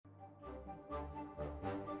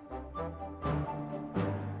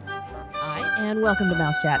and welcome to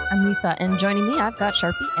Mouse Chat. I'm Lisa, and joining me, I've got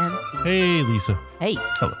Sharpie and Steve. Hey, Lisa. Hey.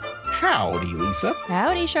 Hello. Howdy, Lisa.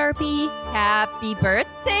 Howdy, Sharpie. Happy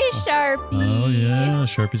birthday, Sharpie. Oh, yeah.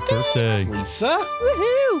 Sharpie's birthday. Thanks, Lisa.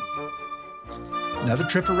 Woohoo. Another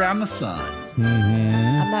trip around the sun. Mm-hmm.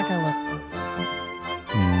 I'm not going to let Steve.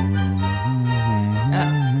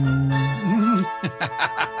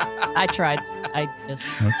 I tried. I just...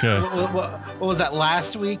 Okay. What was that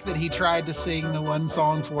last week that he tried to sing the one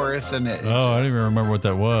song for us? And it I didn't even remember what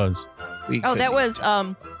that was. that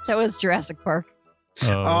was Jurassic Park.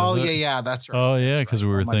 Oh, was it? yeah, that's right. Oh, yeah, That's because right.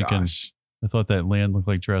 we were Oh my thinking, gosh. I thought that land looked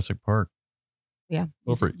like Jurassic Park. Yeah.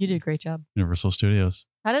 Go for it. You did a great job. Universal Studios.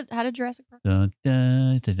 How did Jurassic Park? Dun,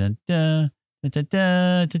 dun, dun, dun, dun, dun,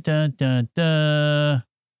 dun, dun, dun, dun.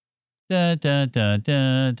 Da, da, da,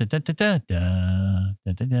 da, da, da, da,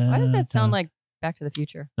 da, da, Why does that sound like Back to the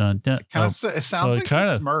Future? Dun, dun. It sounds like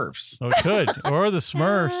kinda. the Smurfs. Oh, it could. Or the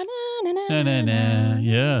Smurfs. Na, na, na.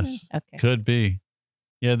 Yes. Okay. Could be.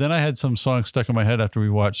 Yeah, then I had some song stuck in my head after we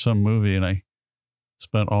watched some movie, and I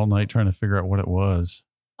spent all night trying to figure out what it was.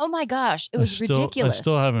 Oh my gosh, it was ridiculous. I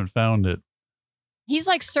still haven't found it. He's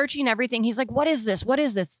like searching everything. He's like, what is this? What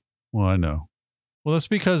is this? Well, I know. Well, that's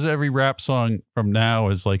because every rap song from now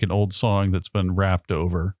is like an old song that's been rapped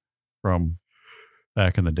over from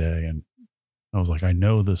back in the day. And I was like, I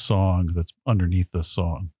know this song that's underneath this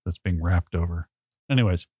song that's being rapped over.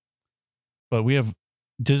 Anyways, but we have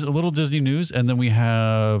a little Disney news, and then we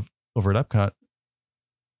have over at Epcot,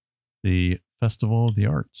 the Festival of the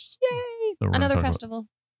Arts. Yay! that we're gonna Another talk about. festival.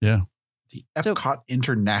 Yeah. The Epcot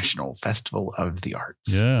International Festival of the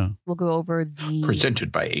Arts. Yeah. We'll go over the...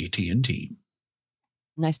 Presented by AT&T.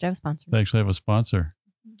 Nice to have sponsors. They actually have a sponsor.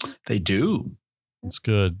 They do. It's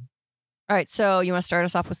good. All right, so you want to start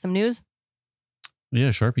us off with some news? Yeah,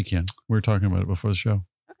 Sharpie can. We were talking about it before the show.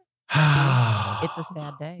 It's a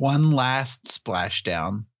sad day. One last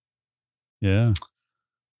splashdown. Yeah.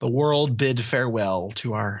 The world bid farewell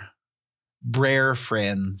to our Brer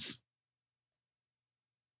friends.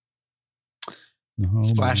 Oh,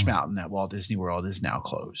 Splash no. Mountain at Walt Disney World is now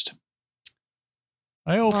closed.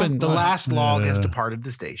 I opened The last log has Yeah. departed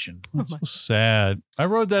the station. That's so sad. I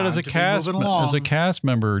rode that Time as a to be cast moving along.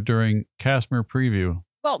 member during Castmere preview.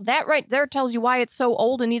 Well, that right there tells you why it's so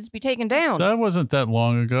old and needs to be taken down. That wasn't that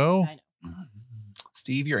long ago. I know.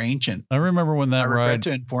 Steve, you're ancient. I remember when I that regret ride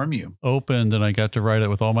to inform you. opened, and I got to ride it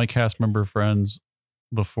with all my cast member friends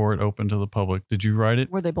before it opened to the public. Did you ride it?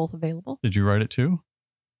 Were they both available? Did you ride it too,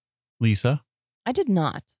 Lisa? I did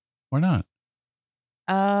not. Why not?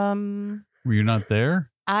 Were you not there?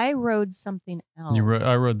 I rode something else.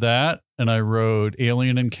 I rode that, and I rode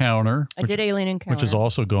Alien Encounter. I did Alien Encounter. which is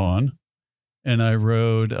also gone. And I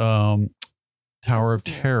rode Tower of was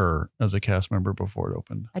new. Terror as a cast member before it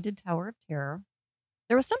opened. I did Tower of Terror.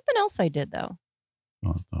 There was something else I did though.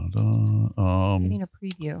 Dun, dun, dun. Getting a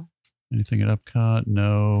preview. Anything at Epcot?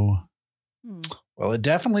 No. Well, it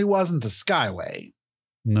definitely wasn't the Skyway.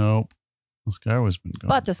 Nope. The Skyway's been gone.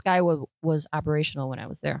 But the Sky was operational when I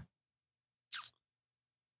was there.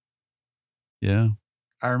 Yeah.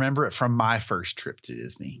 I remember it from my first trip to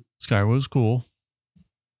Disney. Skyway was cool.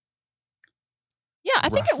 Yeah, I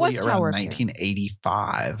think it was Roughly around Tower of Terror.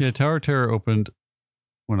 1985. Yeah, Tower of Terror opened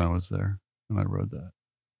when I was there, and I rode that.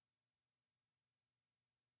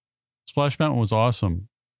 Splash Mountain was awesome.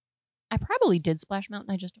 I probably did Splash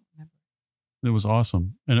Mountain. I just don't remember. It was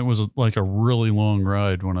awesome. And it was like a really long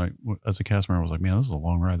ride when as a cast member, I was like, man, this is a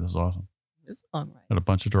long ride. This is awesome. It was a long ride. Had a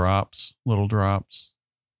bunch of drops, little drops.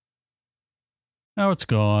 Now it's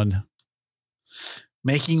gone.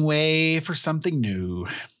 Making way for something new.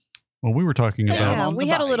 Well, we were talking So, about yeah, on we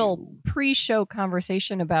the had a little bayou. pre-show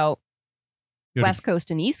conversation about you had West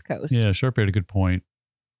Coast and East Coast. Yeah, Sharpie had a good point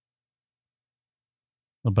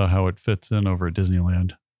about how it fits in over at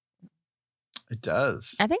Disneyland. It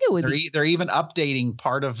does. I think it would be. They're even updating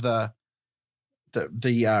part of the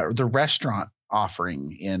restaurant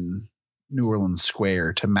offering in New Orleans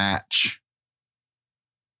Square to match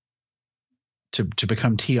to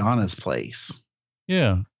become Tiana's place.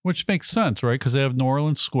 Yeah, which makes sense, right? Because they have New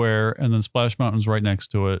Orleans Square and then Splash Mountain's right next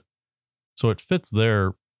to it. So it fits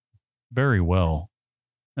there very well.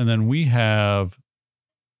 And then we have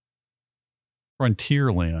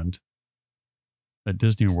Frontierland at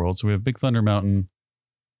Disney World. So we have Big Thunder Mountain,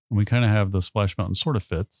 and we kind of have the Splash Mountain sort of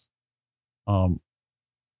fits. But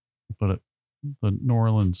the New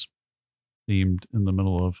Orleans themed in the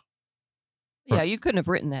middle of Yeah, you couldn't have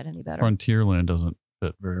written that any better. Frontierland doesn't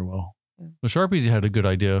fit very well. Yeah. The Sharpies had a good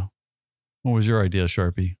idea. What was your idea,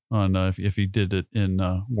 Sharpie, on if you did it in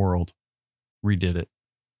World, redid it?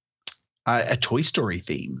 A Toy Story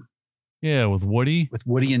theme. Yeah, with Woody. with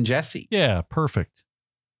Woody and Jesse. Yeah, perfect.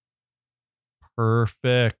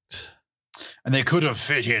 Perfect. And they could have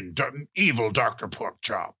fit in evil Dr.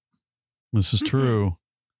 Porkchop. This is true.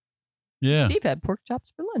 Yeah, Steve had pork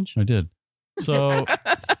chops for lunch. I did. So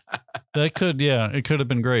that could, it could have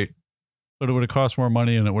been great, but it would have cost more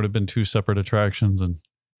money and it would have been two separate attractions. And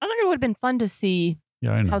I think it would have been fun to see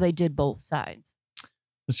yeah, I know. how they did both sides.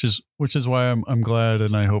 Which is why I'm glad,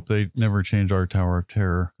 and I hope they never change our Tower of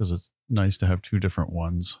Terror, because it's nice to have two different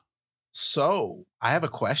ones. So I have a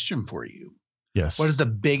question for you. Yes. What is the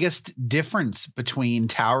biggest difference between not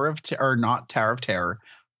Tower of Terror,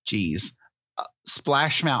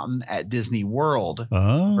 Splash Mountain at Disney World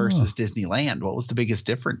versus Disneyland? What was the biggest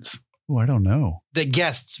difference? Oh, I don't know. That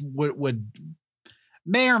guests would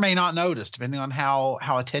may or may not notice, depending on how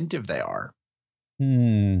attentive they are.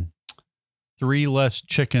 3 less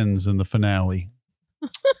chickens in the finale.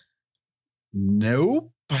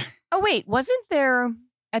 Nope. Oh, wait. Wasn't there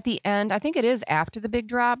at the end? I think it is after the big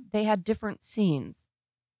drop. They had different scenes.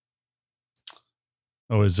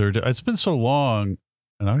 Oh, is there? It's been so long,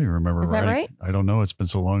 and I don't even remember. Is that right? I don't know. It's been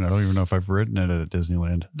so long. I don't even know if I've ridden it at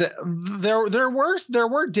Disneyland. There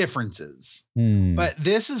were differences, but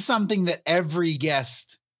this is something that every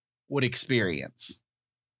guest would experience.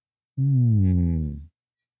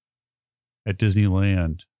 At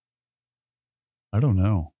Disneyland, I don't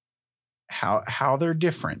know how they're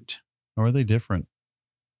different. How are they different?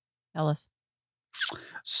 Tell us.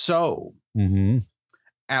 So,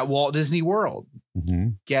 at Walt Disney World,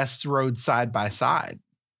 guests rode side by side.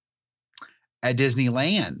 At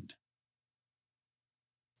Disneyland,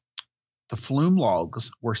 the flume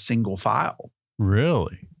logs were single file.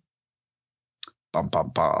 Really? Bum, bum,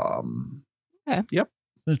 bum. Okay. Yep.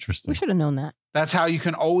 Interesting. We should have known that. That's how you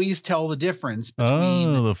can always tell the difference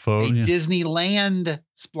between the photo, a Disneyland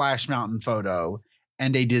Splash Mountain photo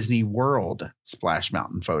and a Disney World Splash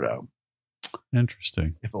Mountain photo.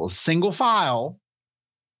 Interesting. If it was single file,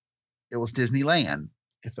 it was Disneyland.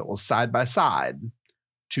 If it was side by side,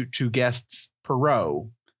 two guests per row,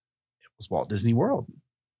 it was Walt Disney World.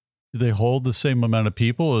 Do they hold the same amount of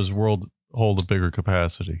people, or does World hold a bigger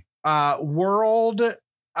capacity? World,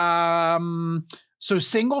 so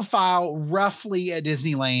single file roughly at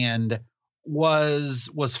Disneyland was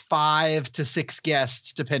 5 to 6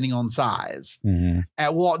 guests depending on size.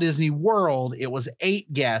 At Walt Disney World, it was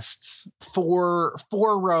 8 guests, four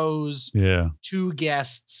rows, 2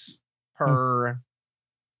 guests per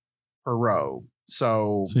row.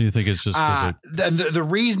 So you think it's just the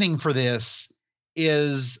reasoning for this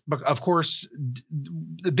is, of course,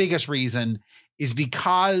 the biggest reason is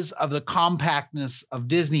because of the compactness of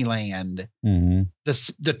Disneyland.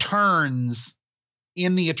 The turns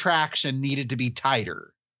in the attraction needed to be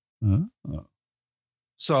tighter.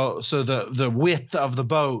 So the width of the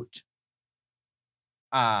boat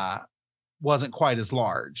wasn't quite as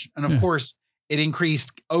large. And of course, it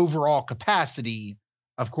increased overall capacity,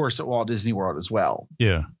 of course, at Walt Disney World as well.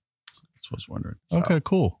 Yeah. That's what I was wondering. So, okay,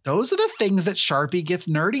 cool. Those are the things that Sharpie gets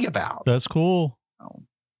nerdy about. That's cool.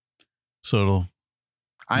 So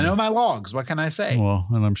I know my logs. What can I say? Well,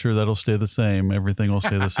 and I'm sure that'll stay the same. Everything will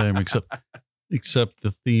stay the same except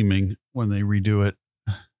the theming when they redo it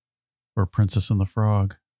for Princess and the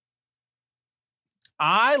Frog.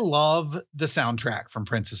 I love the soundtrack from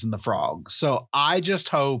Princess and the Frog. So I just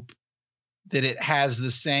hope that it has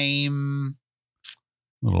the same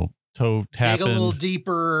little toe tapping, dig a little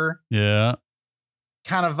deeper, kind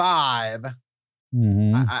of vibe.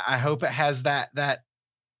 I hope it has that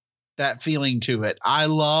feeling to it. I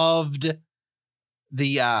loved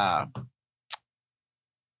the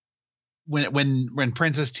when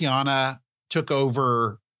Princess Tiana took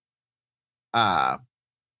over the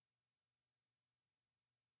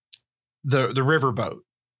riverboat.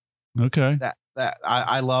 Okay. That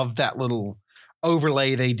I love that little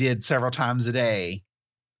overlay they did several times a day.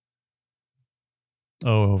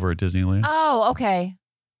 Oh, over at Disneyland. Oh, okay.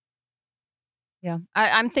 Yeah,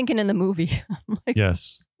 I'm thinking in the movie.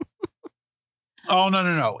 Yes. Oh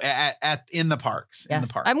no! At in the parks. Yes, in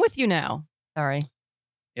the parks. I'm with you now. Sorry.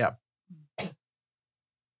 Yep.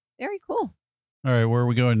 Very cool. All right, where are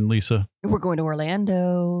we going, Lisa? We're going to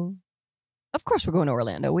Orlando. Of course, we're going to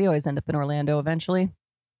Orlando. We always end up in Orlando eventually.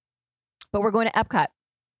 But we're going to Epcot,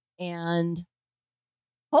 and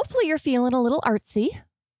hopefully, you're feeling a little artsy.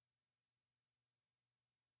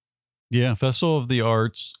 Yeah, Festival of the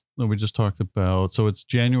Arts that we just talked about. So it's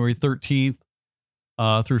January 13th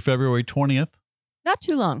through February 20th. Not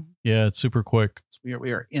too long. Yeah, it's super quick. We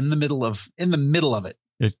are in the middle of it.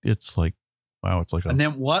 It's like Wow, it's like And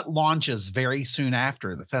then what launches very soon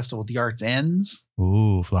after the Festival of the Arts ends?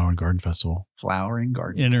 Flower and Garden Festival. Flower and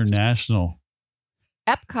Garden International.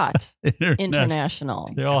 Epcot International.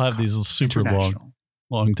 They all have these super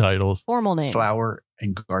long titles. Formal names. Flower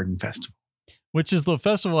and Garden Festival. Which is the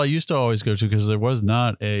festival I used to always go to because there was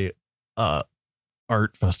not a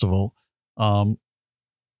art festival. Because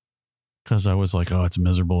I was like, oh, it's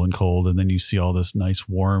miserable and cold. And then you see all this nice,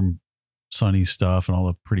 warm, sunny stuff and all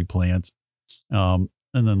the pretty plants. And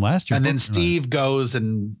then last year. And then Steve goes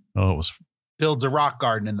and builds a rock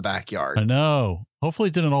garden in the backyard. I know. Hopefully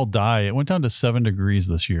it didn't all die. It went down to 7 degrees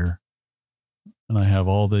this year. And I have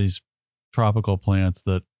all these tropical plants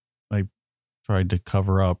that I tried to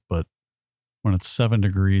cover up. But when it's 7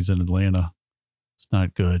 degrees in Atlanta, it's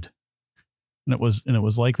not good. And it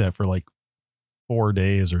was like that for like 4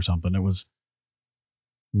 days or something. It was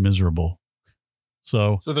miserable.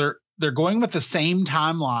 So they're going with the same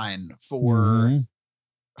timeline for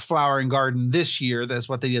Flower and Garden this year. That's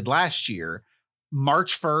what they did last year.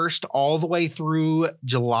 March 1st all the way through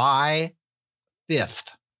July 5th.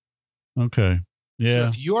 Okay. Yeah. So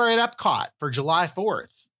if you are at Epcot for July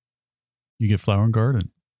 4th, you get Flower and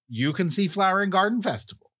Garden. You can see Flower and Garden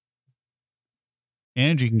Festival.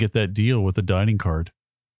 And you can get that deal with the dining card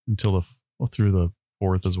until through the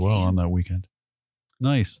 4th as well on that weekend.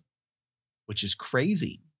 Nice. Which is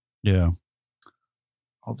crazy. Yeah.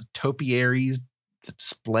 All the topiaries, the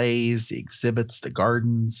displays, the exhibits, the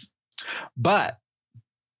gardens. But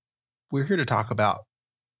we're here to talk about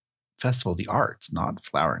Festival of the Arts, not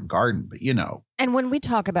Flower and Garden, but you know. And when we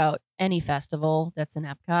talk about any festival that's in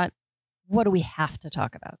Epcot, what do we have to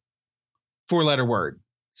talk about? 4-letter word.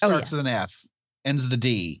 Starts with an F, ends with a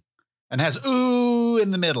D, and has ooh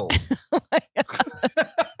in the middle. Oh my God.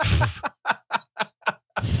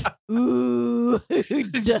 Ooh.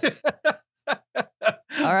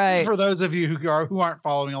 All right. For those of you who aren't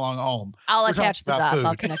following along at home, I'll attach the dots.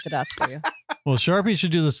 I'll connect the dots for you. Well, Sharpie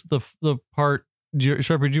should do this. The part.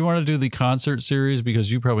 Sharpie, do you want to do the concert series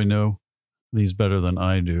because you probably know these better than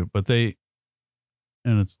I do? But and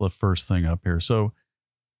it's the first thing up here. So,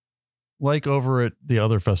 like over at the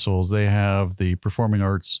other festivals, they have the performing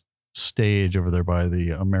arts stage over there by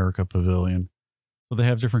the America Pavilion. So they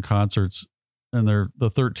have different concerts, and they're the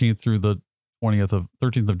 13th through the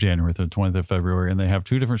 13th of January through the 20th of February, and they have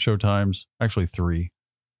 2 different show times, actually 3.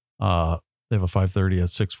 They have a 5:30, a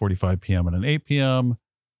 6:45 p.m. and an 8 p.m.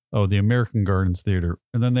 Oh, the American Gardens Theater.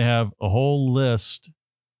 And then they have a whole list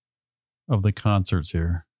of the concerts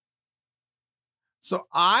here. So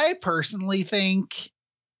I personally think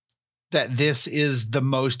that this is the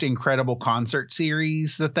most incredible concert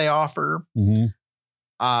series that they offer,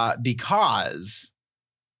 because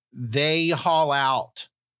they haul out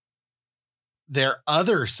their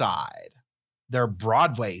other side, their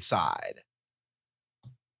Broadway side,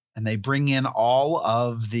 and they bring in all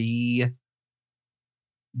of the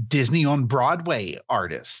Disney on Broadway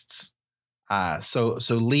artists. So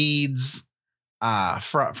leads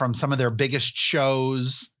from some of their biggest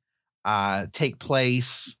shows take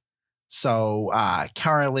place. So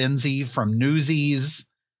Cara Lindsay from Newsies,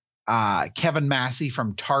 Kevin Massey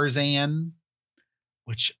from Tarzan,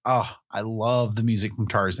 which I love the music from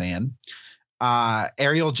Tarzan.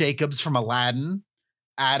 Ariel Jacobs from Aladdin,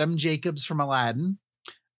 Adam Jacobs from Aladdin,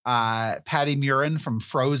 Patty Murin from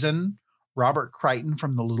Frozen, Robert Crichton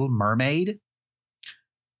from The Little Mermaid,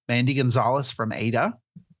 Mandy Gonzalez from Ada,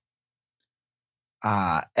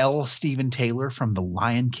 L. Stephen Taylor from The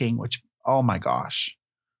Lion King, which, oh my gosh,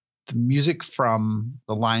 the music from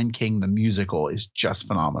The Lion King, the musical, is just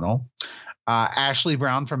phenomenal. Ashley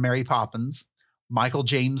Brown from Mary Poppins, Michael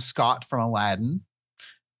James Scott from Aladdin,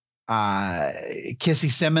 Kissy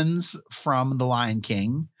Simmons from The Lion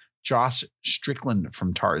King, Josh Strickland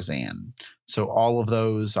from Tarzan. So all of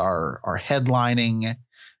those are headlining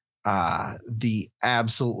the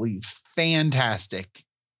absolutely fantastic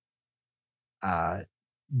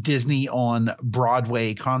Disney on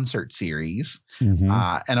Broadway concert series.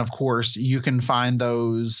 And of course, you can find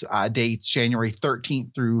those dates January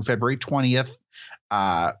 13th through February 20th.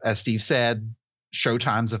 As Steve said, show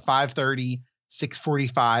times of 5:30,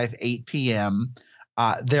 6:45, 8 p.m.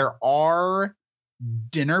 There are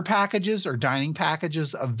dinner packages or dining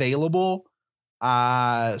packages available.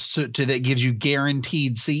 That gives you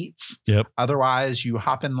guaranteed seats. Yep. Otherwise, you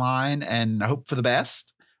hop in line and hope for the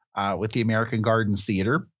best with the American Gardens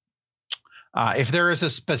Theater. If there is a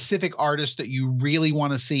specific artist that you really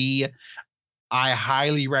want to see, I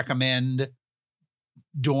highly recommend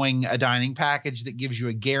doing a dining package that gives you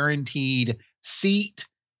a guaranteed seat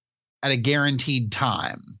at a guaranteed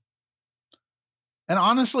time. And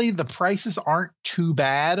honestly, the prices aren't too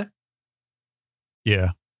bad Yeah.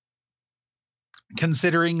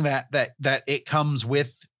 Considering that it comes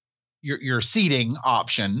with your seating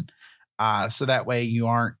option, so that way you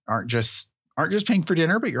aren't just paying for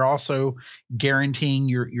dinner, but you're also guaranteeing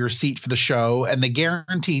your seat for the show. And the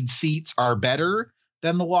guaranteed seats are better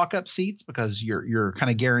than the walk-up seats because you're kind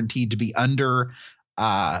of guaranteed to be under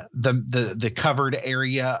the covered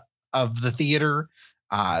area of the theater.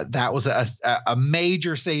 That was a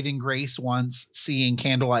major saving grace once seeing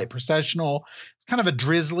Candlelight Processional. It's kind of a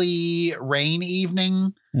drizzly rain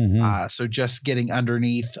evening. Mm-hmm. So just getting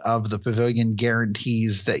underneath of the pavilion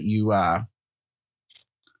guarantees that you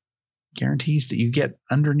get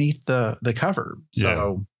underneath the cover.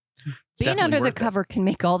 So it's being definitely under the worth it. cover can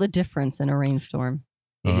make all the difference in a rainstorm.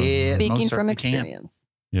 It Speaking most from certainly can. experience.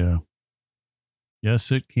 Yeah.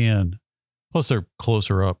 Yes, it can. Plus, they're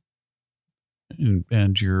closer up,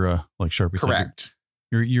 and you're like Sharpie said, Correct.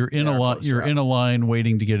 you're in a line. You're in a line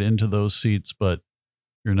waiting to get into those seats, but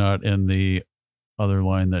you're not in the other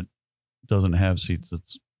line that doesn't have seats.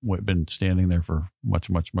 That's been standing there for much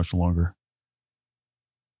longer.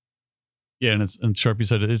 Yeah, and Sharpie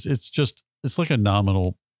said it's like a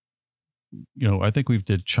nominal. I think we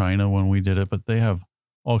did China when we did it, but they have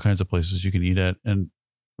all kinds of places you can eat at, and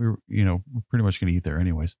we're pretty much going to eat there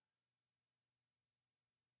anyways.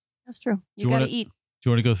 That's true. You got to eat. Do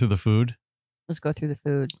you want to go through the food? Let's go through the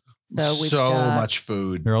food. So we've so got much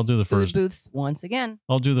food. Here, I'll do the food first. booths once again.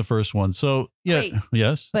 I'll do the first one. So yeah, Wait,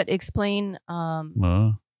 yes. But explain Uh,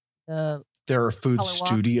 the There are food Color walk?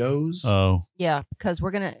 studios. oh, yeah, because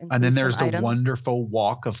we're gonna And then there's the items. wonderful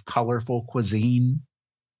walk of colorful cuisine.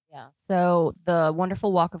 Yeah. So the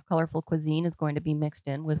wonderful walk of colorful cuisine is going to be mixed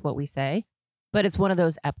in with what we say, but it's one of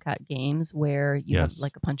those Epcot games where you have Yes.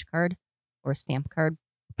 like a punch card or a stamp card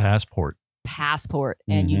passport.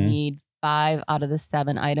 and you Mhm. need 5 out of the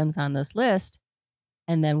 7 items on this list.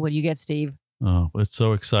 And then what do you get, Steve? Oh, it's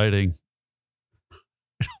so exciting.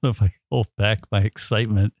 If I hold back my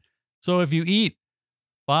excitement. So if you eat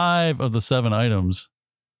 5 of the 7 items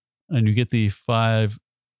and you get the 5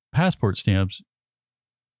 passport stamps,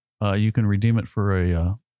 you can redeem it for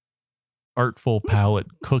a Artful Palette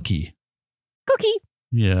cookie. Cookie.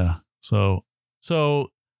 Yeah. So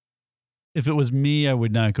if it was me, I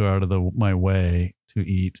would not go out of my way to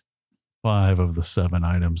eat 5 of the 7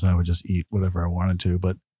 items. I would just eat whatever I wanted to.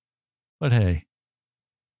 But hey,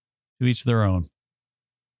 to each their own.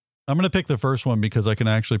 I'm going to pick the first one because I can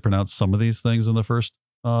actually pronounce some of these things in the first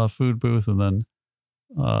food booth, and then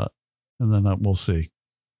we'll see.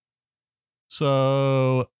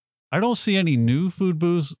 So I don't see any new food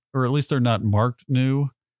booths, or at least they're not marked new,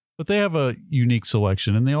 but they have a unique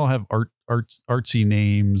selection, and they all have artsy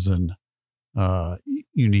names and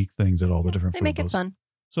unique things at all the different They food make booths. it fun.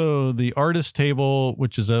 So the artist table,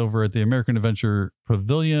 which is over at the American Adventure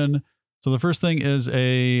Pavilion. So the first thing is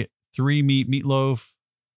a 3-meat meatloaf,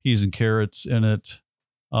 peas and carrots in it.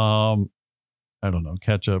 I don't know,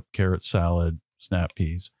 ketchup, carrot salad, snap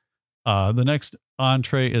peas. The next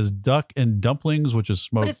entree is duck and dumplings, which is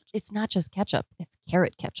smoked. But it's not just ketchup; it's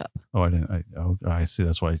carrot ketchup. Oh, I didn't. I see.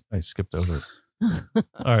 That's why I skipped over it.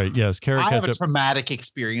 All right. Yes, carrot I have a ketchup. traumatic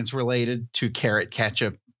experience related to carrot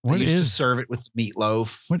ketchup. What They used to is- serve it with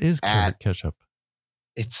meatloaf. What is carrot ketchup?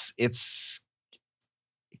 It's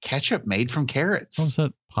ketchup made from carrots. How is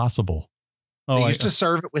that possible? Oh, They used to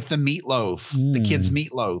serve it with the meatloaf, the kids'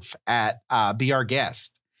 meatloaf at Be Our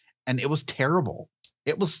Guest, and it was terrible.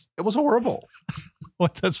 It was horrible.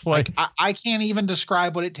 what? That's why. Like I can't even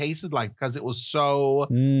describe what it tasted like because it was so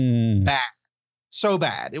Mm. bad, so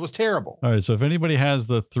bad. It was terrible. All right. So if anybody has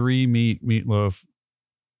the 3-meat meatloaf,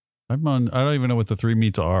 I don't even know what the 3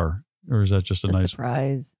 meats are, or is that just a A nice?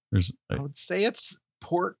 surprise. There's I would say it's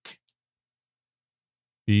pork,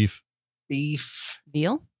 beef. beef,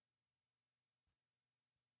 Veal.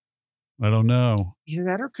 I don't know. either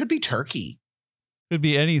that or it could be turkey. Could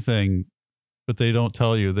be anything, but they don't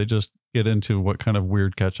tell you. They just get into what kind of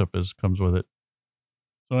weird ketchup comes with it.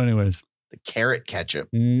 So, anyways, The carrot ketchup.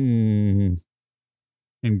 and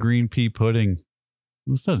green pea pudding.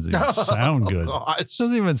 This doesn't even sound good. Oh, gosh. It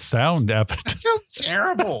doesn't even sound That appetizing. sounds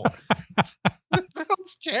terrible. That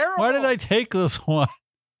sounds terrible. Why did I take this one?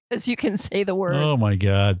 As you can say the words. Oh my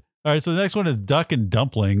god! All right, so the next one is duck and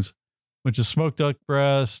dumplings, which is smoked duck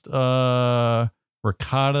breast,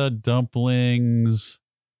 ricotta dumplings,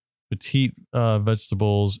 petite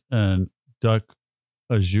vegetables, and duck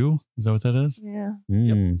au jus. Is that what that is? Yeah.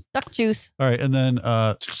 Mm. Duck juice. All right, and then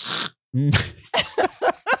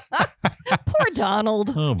Poor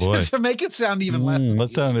Donald. oh boy, To make it sound even less.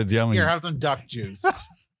 that sounded yummy. Here, have some duck juice.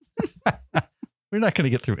 We're not going to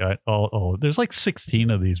get through all. There's like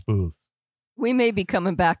 16 of these booths. We may be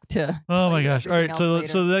coming back to. Oh my gosh. All right. So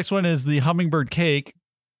the next one is the hummingbird cake.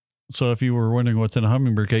 So if you were wondering what's in a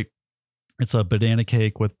hummingbird cake, it's a banana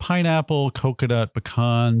cake with pineapple, coconut,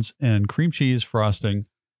 pecans, and cream cheese frosting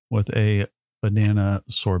with a banana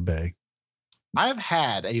sorbet. I've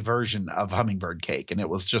had a version of hummingbird cake, and it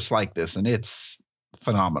was just like this, and it's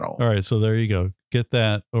phenomenal. All right, so there you go. Get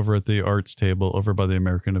that over at the arts table over by the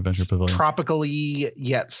American Adventure Pavilion. Tropically,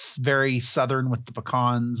 yet very southern with the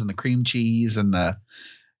pecans and the cream cheese and the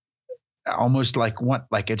almost like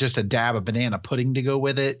just a dab of banana pudding to go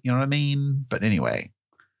with it. You know what I mean? But anyway,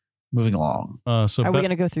 moving along. So are we going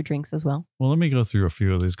to go through drinks as well? Well, let me go through a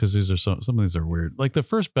few of these because these are some of these are weird. Like the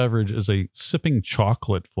first beverage is a sipping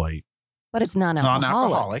chocolate flight. But it's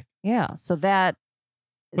non-alcoholic. Yeah. So that.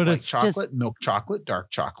 But like it's chocolate, just, milk chocolate, dark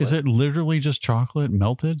chocolate. Is it literally just chocolate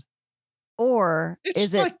melted? Or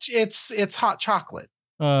is it? Like it's hot chocolate.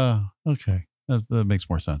 Okay. That makes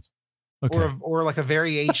more sense. Okay. Or like a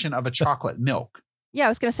variation of a chocolate milk. Yeah, I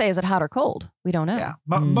was going to say, is it hot or cold? We don't know. Yeah.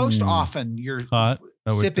 Most often your hot,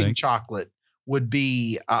 sipping chocolate would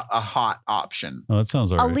be a hot option. Oh, that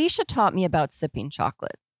sounds all right. Alicia taught me about sipping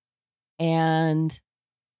chocolate. And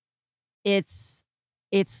it's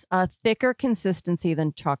a thicker consistency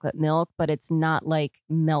than chocolate milk, but it's not like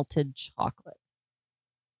melted chocolate,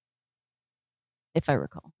 if I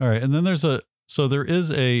recall. All right. And then there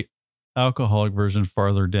is a alcoholic version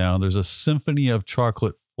farther down. There's a symphony of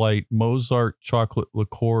chocolate flight, Mozart chocolate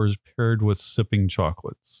liqueurs paired with sipping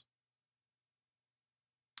chocolates.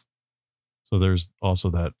 So there's also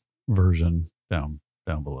that version down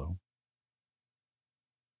below.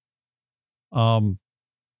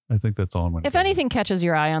 I think that's all I'm going to. If anything catches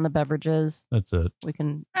your eye on the beverages, that's it. We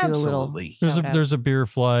can Absolutely. do a little. There's a beer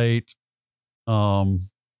flight. The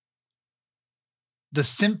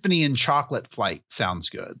symphony and chocolate flight sounds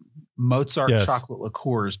good. Mozart chocolate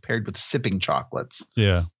liqueurs paired with sipping chocolates.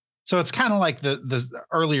 Yeah. So it's kind of like the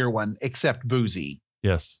earlier one, except boozy.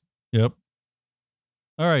 Yes. Yep.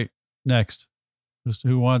 All right. Next,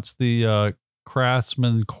 who wants the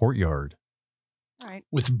Craftsman Courtyard? All right.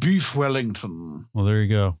 With beef Wellington. Well, there you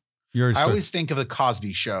go. I always think of the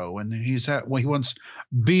Cosby Show, and he wants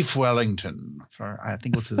beef Wellington for I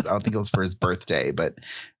think it was for his birthday, but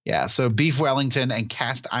yeah. So beef Wellington and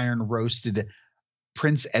cast iron roasted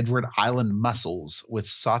Prince Edward Island mussels with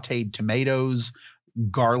sautéed tomatoes,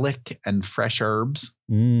 garlic, and fresh herbs.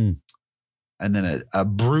 And then a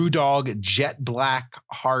BrewDog Jet Black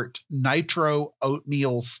Heart Nitro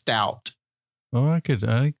Oatmeal Stout. Oh, I could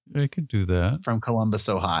do that from Columbus,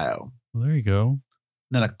 Ohio. Well, there you go.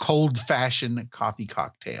 Then a cold fashioned coffee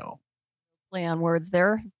cocktail. Play on words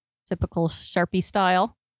there. Typical Sharpie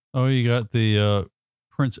style. Oh, you got the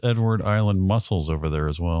Prince Edward Island mussels over there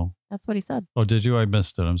as well. That's what he said. Oh, did you? I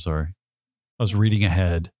missed it. I'm sorry. I was reading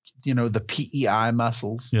ahead. You know, the PEI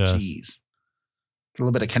mussels. Yes. Jeez. A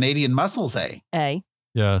little bit of Canadian mussels, eh?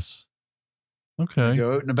 Yes. Okay. You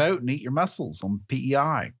go out and about and eat your mussels on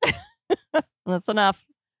PEI. That's enough.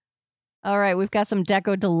 All right. We've got some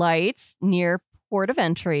Deco Delights near Port of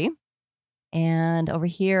Entry. And over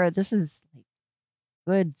here, this is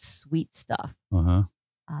good sweet stuff.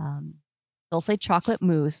 Dulce chocolate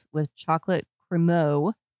mousse with chocolate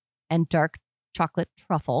cremeux and dark chocolate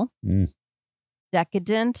truffle.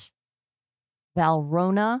 Decadent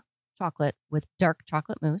Valrhona chocolate with dark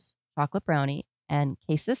chocolate mousse, chocolate brownie, and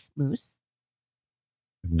cassis mousse.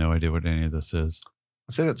 I have no idea what any of this is.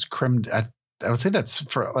 I'd say that's creme. I would say that's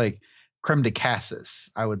for like creme de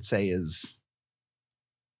cassis. I would say is.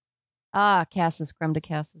 Cassis, creme de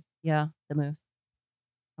cassis. Yeah, the mousse.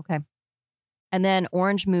 Okay. And then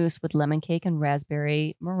orange mousse with lemon cake and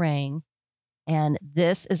raspberry meringue. And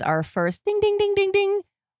this is our first ding, ding, ding, ding, ding.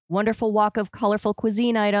 Wonderful walk of colorful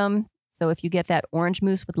cuisine item. So if you get that orange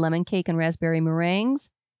mousse with lemon cake and raspberry meringues,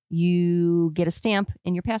 you get a stamp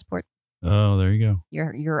in your passport. Oh, there you go.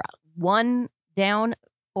 You're one down,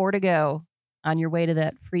 4 to go on your way to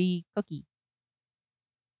that free cookie.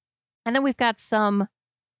 And then we've got some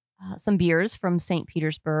beers from St.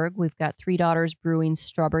 Petersburg. We've got Three Daughters Brewing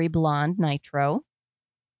Strawberry Blonde Nitro.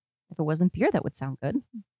 If it wasn't beer, that would sound good.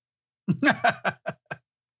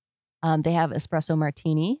 They have espresso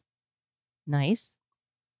martini. Nice.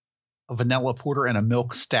 A vanilla porter and a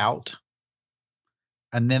milk stout.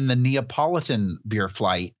 And then the Neapolitan beer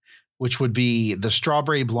flight, which would be the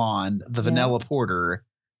strawberry blonde, the vanilla porter,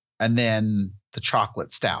 and then the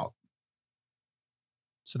chocolate stout.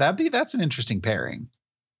 So that's an interesting pairing.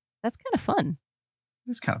 That's kind of fun.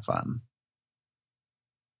 It's kind of fun.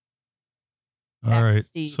 All right.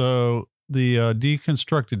 So the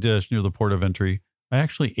deconstructed dish near the port of entry, I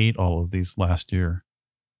actually ate all of these last year.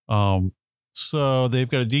 So they've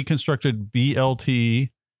got a deconstructed BLT,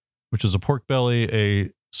 which is a pork belly,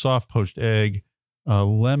 a soft poached egg, a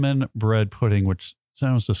lemon bread pudding, which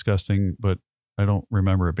sounds disgusting, but I don't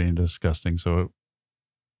remember it being disgusting. So,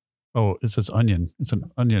 it says onion. It's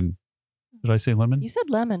an onion. Did I say lemon? You said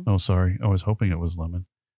lemon. Oh, sorry. I was hoping it was lemon.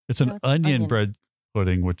 It's No, an it's onion onion. bread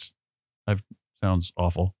pudding, which sounds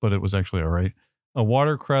awful, but it was actually all right. A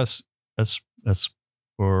watercress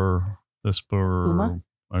espuma.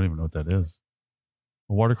 I don't even know what that is.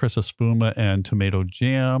 A watercress espuma and tomato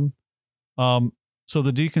jam. So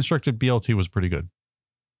the deconstructed BLT was pretty good,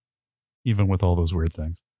 even with all those weird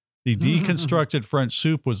things. The deconstructed French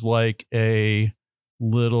soup was like a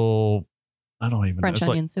little, I don't even French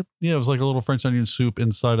know. onion soup. Yeah, it was like a little French onion soup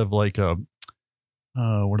inside of like a,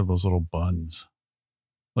 what are those little buns?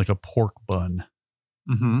 Like a pork bun.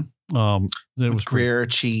 Mm-hmm. It was Gruyere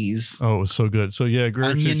cheese. Oh, it was so good. So yeah,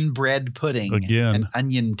 Gruyere onion cheese bread pudding again, and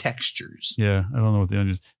onion textures. Yeah, I don't know what the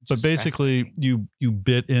onions, but Just basically you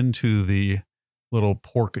bit into the little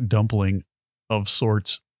pork dumpling of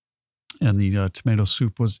sorts, and the tomato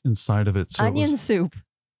soup was inside of it. So Onion soup.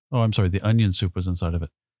 Oh, I'm sorry, the onion soup was inside of it.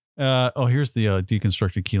 Here's the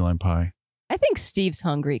deconstructed key lime pie. I think Steve's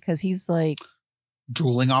hungry because he's like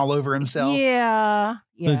drooling all over himself. Yeah.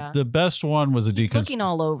 The best one was a He's looking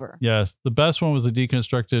all over. Yes, the best one was a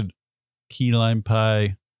deconstructed key lime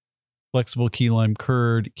pie, flexible key lime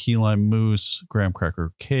curd, key lime mousse, graham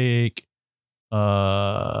cracker cake.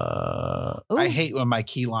 I hate when my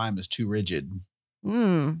key lime is too rigid.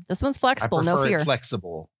 This one's flexible. I prefer No fear. it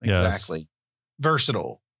flexible. Yes. Exactly.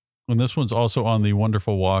 Versatile. And this one's also on the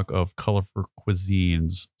wonderful walk of colorful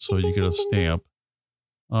cuisines, so you get a stamp.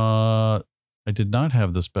 I did not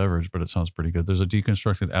have this beverage, but it sounds pretty good. There's a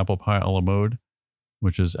deconstructed apple pie a la mode,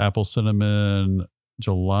 which is apple cinnamon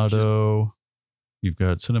gelato. You've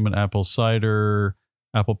got cinnamon apple cider,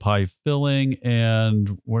 apple pie filling,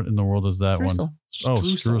 and what in the world is that Streusel. one? Oh,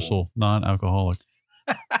 streusel, non-alcoholic.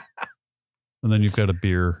 And then you've got a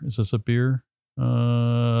beer. Is this a beer?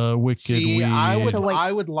 Wicked See, Weed. I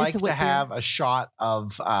would like to have a shot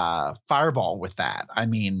of Fireball with that. I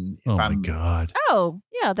mean, if my God. Oh,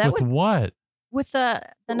 yeah, that with would what? with the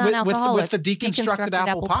non-alcoholic with the deconstructed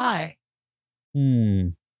apple pie.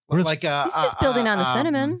 Like he's just building on the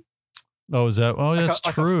cinnamon. Oh, is that? Oh, that's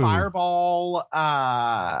true. Like a Fireball,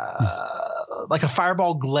 like a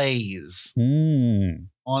Fireball glaze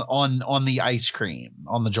on the ice cream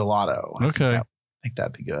on the gelato. I think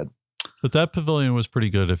that'd be good. But that pavilion was pretty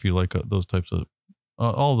good if you like those types of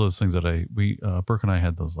all those things that Burke and I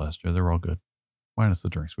had those last year. They were all good, minus the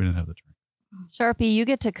drinks. We didn't have the drink. Sharpie, you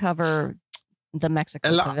get to cover the Mexico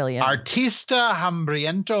Pavilion. Artista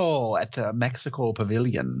Hambriento at the Mexico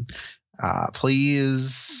Pavilion.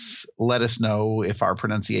 Please let us know if our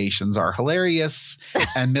pronunciations are hilarious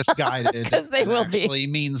and misguided. Because they will actually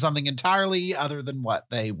mean something entirely other than what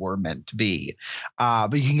they were meant to be.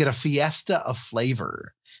 But you can get a fiesta of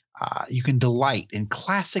flavor. You can delight in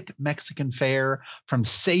classic Mexican fare, from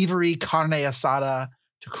savory carne asada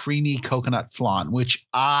to creamy coconut flan, which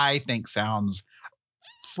I think sounds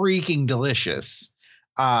freaking delicious.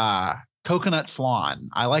 Coconut flan.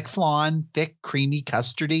 I like flan, thick, creamy,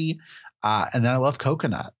 custardy. And then I love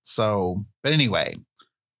coconut. So, but anyway,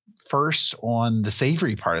 first on the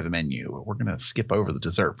savory part of the menu, we're going to skip over the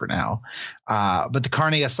dessert for now. But the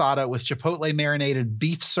carne asada with chipotle marinated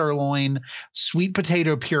beef sirloin, sweet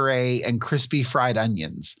potato puree, and crispy fried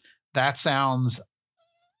onions. That sounds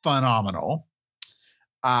phenomenal.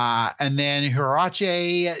 And then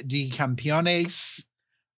Huarache de Campeones,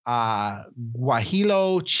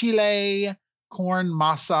 guajillo chile, corn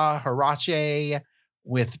masa huarache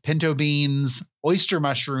with pinto beans, oyster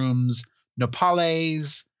mushrooms,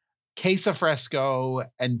 nopales, queso fresco,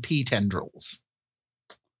 and pea tendrils.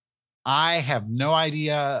 I have no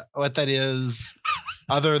idea what that is,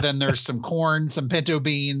 other than there's some corn, some pinto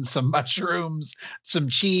beans, some mushrooms, some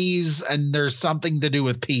cheese, and there's something to do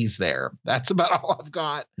with peas there. That's about all I've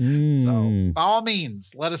got. So by all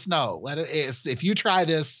means, let us know. If you try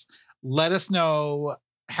this, let us know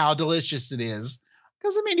how delicious it is.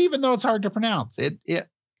 Because I mean, even though it's hard to pronounce,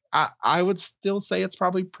 I would still say it's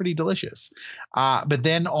probably pretty delicious. But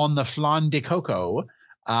then on the flan de coco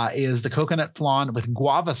is the coconut flan with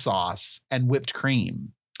guava sauce and whipped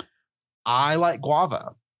cream. I like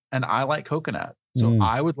guava and I like coconut, so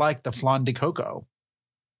I would like the flan de coco.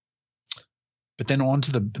 But then on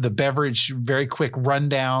to the beverage, very quick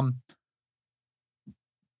rundown.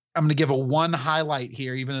 I'm going to give a one highlight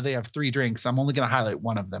here, even though they have 3 drinks. I'm only going to highlight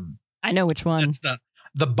one of them. I know which one. It's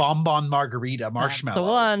the Bonbon Margarita Marshmallow.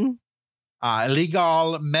 That's the one.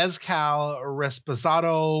 Legal Mezcal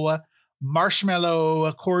Reposado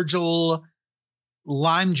Marshmallow Cordial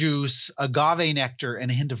lime juice, agave nectar,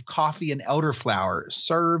 and a hint of coffee and elderflower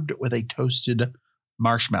served with a toasted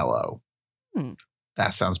marshmallow.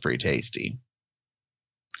 That sounds pretty tasty.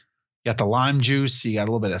 You got the lime juice. You got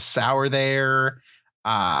a little bit of sour there.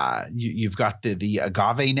 You've got the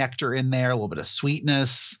agave nectar in there, a little bit of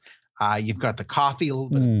sweetness. You've got the coffee, a little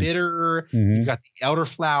bit of bitter. You've got the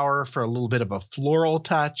elderflower for a little bit of a floral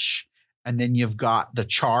touch. And then you've got the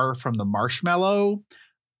char from the marshmallow.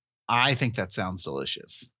 I think that sounds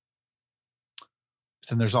delicious.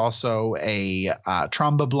 Then there's also a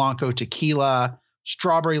Tromba Blanco tequila,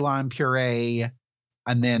 strawberry lime puree,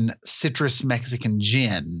 and then citrus Mexican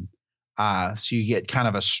gin. So you get kind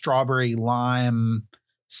of a strawberry lime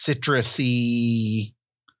citrusy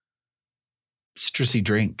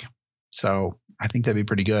drink. So I think that'd be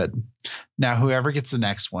pretty good. Now, whoever gets the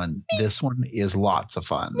next one, this one is lots of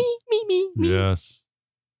fun. Me. Yes.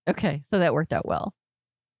 Okay, so that worked out well.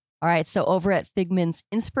 All right, so over at Figment's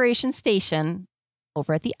Inspiration Station,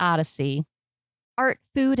 over at the Odyssey, art,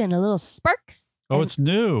 food, and a little sparks. Oh, it's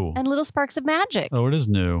new. And little sparks of magic. Oh, it is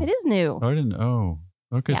new. It is new. Oh, I didn't. Oh,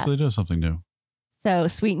 okay. Yes. So they do something new. So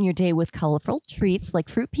sweeten your day with colorful treats like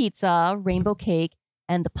fruit pizza, rainbow cake,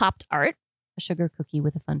 and the popped art, a sugar cookie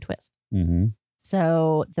with a fun twist. Mm-hmm.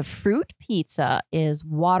 So the fruit pizza is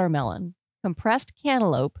watermelon, compressed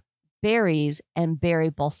cantaloupe, berries, and berry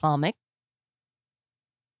balsamic.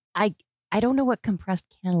 I don't know what compressed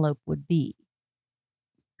cantaloupe would be.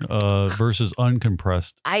 Versus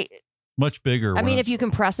uncompressed. Much bigger. I mean, if you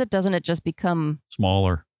compress it, doesn't it just become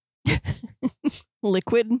smaller?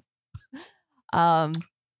 liquid?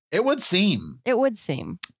 It would seem. It would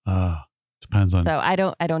seem. Depends on. So I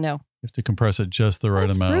don't know. You have to compress it just the right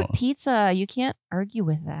It's amount. Fruit pizza. You can't argue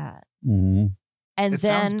with that. Mm-hmm. And It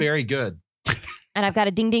then sounds very good. And I've got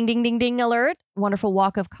a ding, ding, ding, ding, ding alert. Wonderful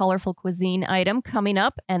walk of colorful cuisine item coming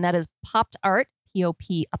up. And that is popped art,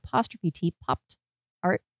 P-O-P''T, popped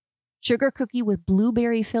art. Sugar cookie with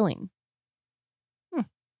blueberry filling.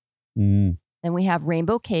 Then we have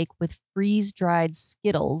rainbow cake with freeze-dried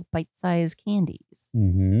Skittles, bite-sized candies.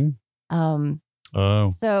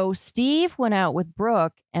 So Steve went out with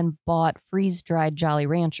Brooke and bought freeze-dried Jolly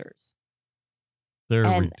Ranchers. They're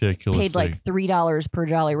and ridiculously. Paid like $3 per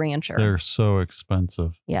Jolly Rancher. They're so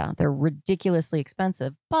expensive. Yeah, they're ridiculously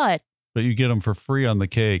expensive. But you get them for free on the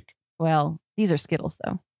cake. Well, these are Skittles,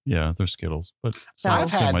 though. Yeah, they're Skittles, but I've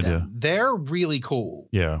same had idea. them. They're really cool.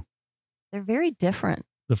 Yeah, they're very different.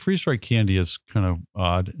 the freeze-dried candy is kind of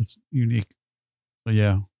odd. It's unique. But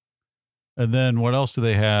yeah. And then what else do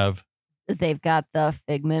they have? They've got the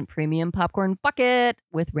Figment Premium Popcorn Bucket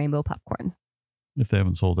with rainbow popcorn. If they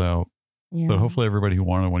haven't sold out. Yeah. But hopefully everybody who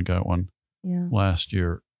wanted one got one last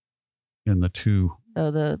year in the 2.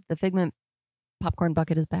 So the Figment Popcorn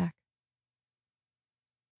Bucket is back.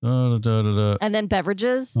 And then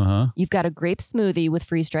beverages. You've got a grape smoothie with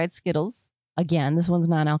freeze-dried Skittles. Again, this one's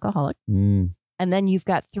non-alcoholic. And then you've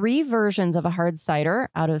got 3 versions of a hard cider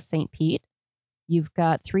out of St. Pete. You've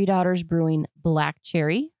got Three Daughters Brewing Black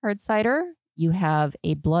Cherry hard cider. You have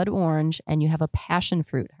a blood orange, and you have a passion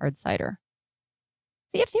fruit hard cider.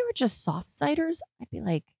 See, if they were just soft ciders, I'd be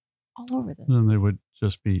like all over this. Then they would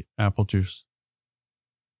just be apple juice.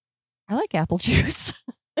 I like apple juice.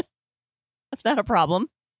 That's not a problem.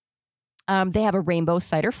 They have a rainbow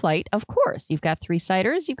cider flight. Of course, you've got 3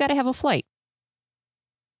 ciders. You've got to have a flight.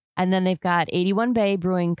 And then they've got 81 Bay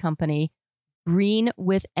Brewing Company Green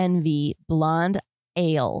with Envy Blonde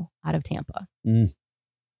Ale out of Tampa.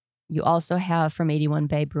 You also have from 81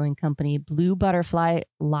 Bay Brewing Company Blue Butterfly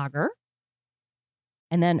Lager.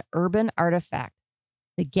 And then Urban Artifact,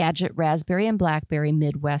 the Gadget Raspberry and Blackberry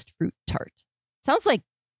Midwest Fruit Tart. Sounds like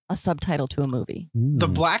a subtitle to a movie. The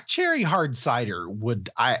black cherry hard cider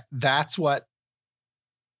that's what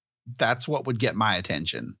would get my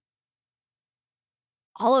attention.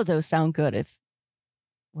 All of those sound good if.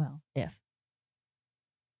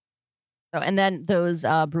 So, and then those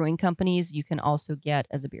brewing companies you can also get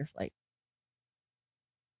as a beer flight.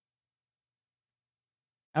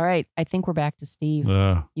 All right. I think we're back to Steve.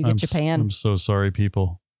 You get Japan. I'm so sorry,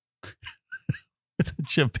 people. The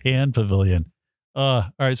Japan Pavilion. All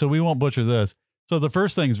right. So we won't butcher this. So the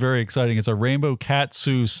first thing is very exciting. It's a Rainbow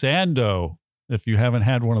Katsu Sando. If you haven't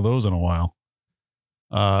had one of those in a while,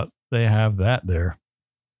 they have that there.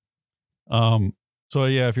 So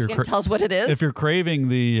yeah, if you're tell us what it is. If you're craving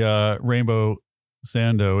the Rainbow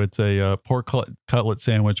Sando, it's a pork cutlet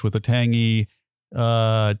sandwich with a tangy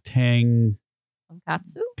tonkatsu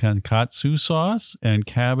sauce and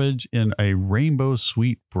cabbage in a rainbow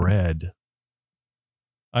sweet bread.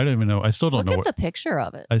 I don't even know. I still don't know. Look at the picture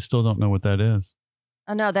of it. I still don't know what that is.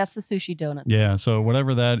 Oh, no, that's the sushi donut. Yeah. So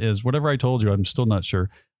whatever that is, whatever I told you, I'm still not sure.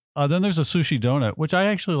 Then there's a sushi donut, which I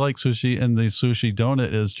actually like sushi. And the sushi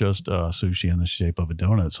donut is just sushi in the shape of a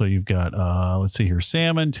donut. So you've got, let's see here,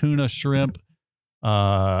 salmon, tuna, shrimp.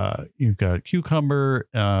 You've got cucumber,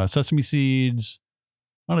 sesame seeds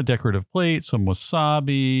on a decorative plate, some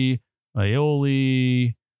wasabi,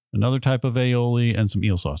 aioli, another type of aioli, and some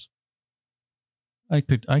eel sauce. I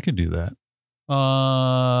could do that.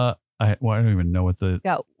 I don't even know what the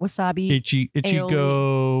Got wasabi.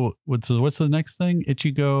 Ichigo. What's the next thing?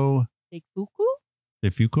 Ichigo.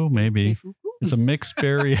 Defuku, maybe. Defuku? It's a mixed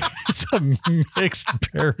berry. It's a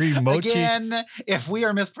mixed berry mochi. Again, if we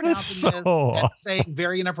are mispronouncing this and saying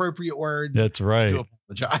very inappropriate words, that's right. I do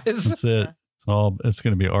apologize. That's it. It's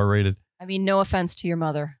going to be R-rated. I mean, no offense to your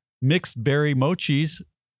mother. Mixed berry mochis.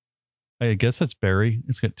 I guess that's berry.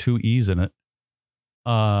 It's got 2 E's in it.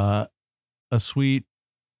 A sweet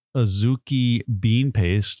azuki bean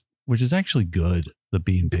paste, which is actually good. The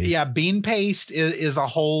bean paste. Yeah, bean paste is a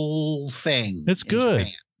whole thing. It's good.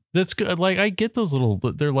 Japan. That's good. Like I get those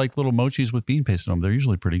they're like little mochis with bean paste in them. They're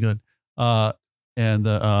usually pretty good. And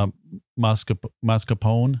the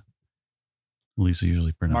mascarpone. Lisa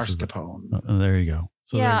usually pronounces mascarpone. There you go.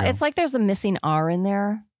 So yeah, it's like there's a missing R in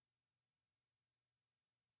there.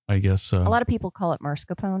 I guess so. A lot of people call it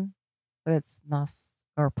mascarpone, but it's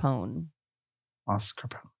mascarpone.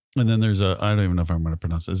 Mascarpone. And then there's I don't even know if I'm going to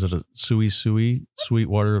pronounce it. Is it a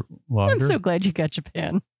sweetwater lager? I'm so glad you got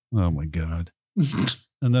Japan. Oh my God.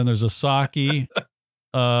 And then there's a sake.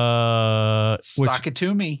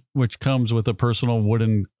 Sakatumi. Which comes with a personal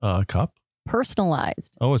wooden cup.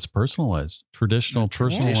 Personalized. Oh, it's personalized.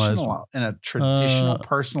 Personalized. In a traditional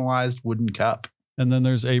personalized wooden cup. And then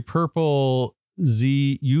there's a purple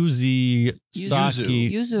yuzu sake.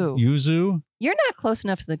 Yuzu. You're not close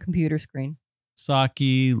enough to the computer screen.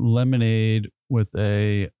 Sake lemonade with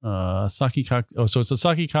a sake cocktail. Oh, so it's a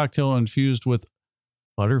sake cocktail infused with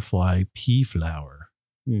butterfly pea flower.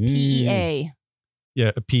 PEA.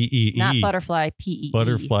 Yeah, PEE. Not butterfly, PEE.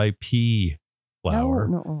 Butterfly pea flower.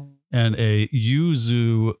 No. And a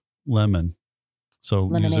yuzu lemon. So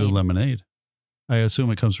yuzu lemonade. I assume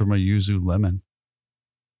it comes from a yuzu lemon.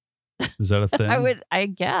 Is that a thing? I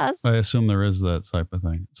guess. I assume there is that type of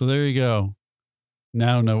thing. So there you go.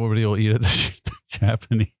 Now nobody will eat at the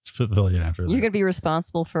Japanese pavilion after that. You're going to be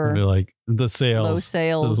responsible for be like the sales. Low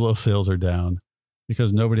sales. The low sales are down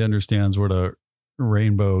because nobody understands what a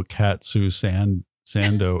rainbow katsu sandu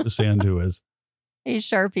is. Hey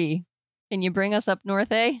Sharpie, can you bring us up north,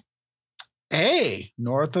 eh? Hey,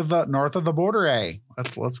 north of the border, eh?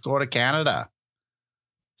 Let's go to Canada.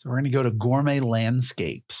 So we're going to go to Gourmet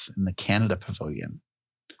Landscapes in the Canada Pavilion.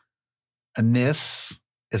 And this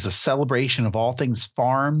is a celebration of all things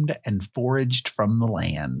farmed and foraged from the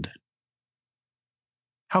land.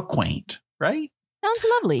 How quaint, right? Sounds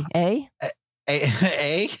lovely, eh?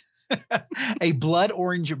 A blood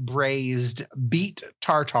orange braised beet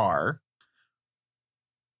tartare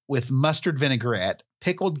with mustard vinaigrette,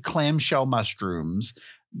 pickled clamshell mushrooms,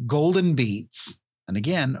 golden beets, and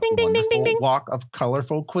again, wonderful walk of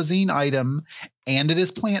colorful cuisine item, and it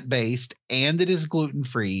is plant-based, and it is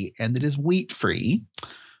gluten-free, and it is wheat-free.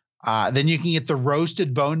 Then you can get the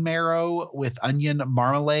roasted bone marrow with onion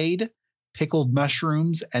marmalade, pickled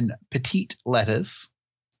mushrooms, and petite lettuce.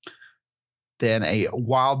 Then a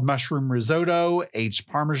wild mushroom risotto, aged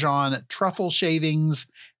Parmesan, truffle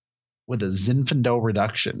shavings with a Zinfandel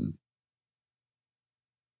reduction.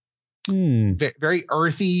 Very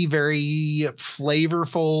earthy, very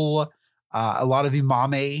flavorful, a lot of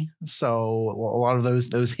umami. So a lot of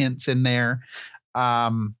those hints in there.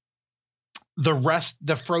 The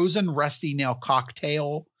frozen rusty nail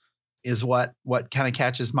cocktail is what kind of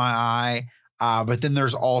catches my eye. But then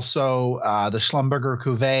there's also the Schlumberger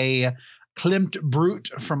Cuvée Klimt Brut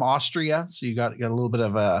from Austria. So you got a little bit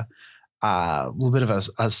of a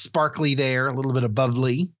sparkly there, a little bit of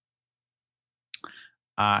bubbly.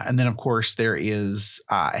 And then of course there is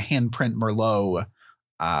handprint Merlot,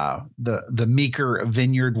 the Meeker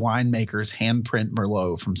Vineyard Winemakers handprint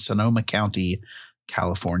Merlot from Sonoma County,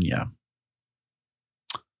 California.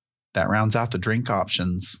 That rounds out the drink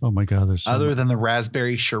options. Oh my God! There's other than the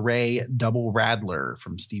Raspberry Shiraz Double Radler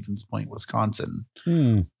from Stevens Point, Wisconsin.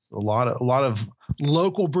 So a lot of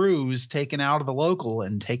local brews taken out of the local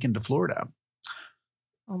and taken to Florida.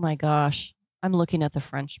 Oh my gosh! I'm looking at the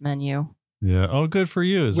French menu. Yeah. Oh, good for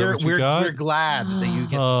you. Is that what you got? We're glad that you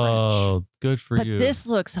get the French. Oh, good for you. But this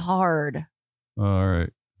looks hard. All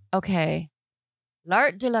right. Okay.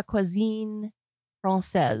 L'Art de la Cuisine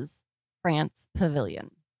Française, France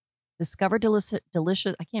Pavilion. Discover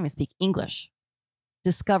delicious, I can't even speak English.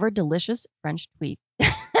 Discover delicious French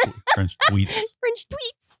French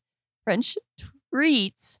tweets. French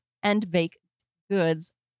treats, and baked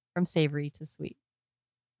goods from savory to sweet.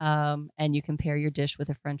 And you can pair your dish with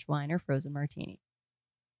a French wine or frozen martini.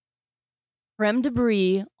 Creme de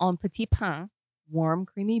brie en petit pain, warm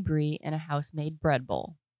creamy brie in a house-made bread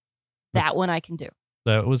bowl. That one I can do.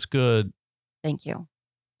 That was good. Thank you.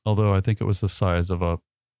 Although I think it was the size of a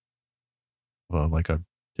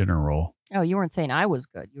dinner roll. Oh, you weren't saying I was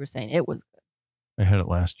good. You were saying it was good. I had it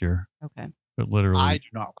last year. Okay. But literally, I do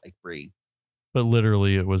not like brie. But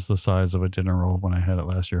literally, it was the size of a dinner roll when I had it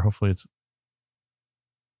last year. Hopefully, it's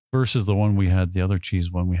versus the one we had, the other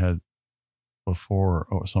cheese one we had before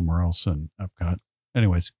somewhere else in Epcot.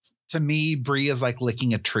 Anyways, To me, brie is like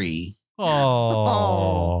licking a tree.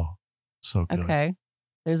 oh, so good. Okay.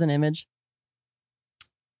 There's an image.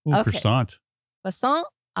 Ooh, Okay. croissant. Croissant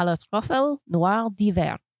à la truffle noir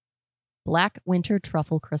d'hiver. Black winter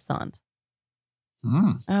truffle croissant.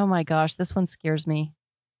 Mm. Oh my gosh, this one scares me.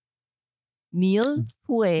 Mille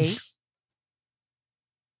feuilles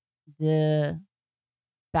de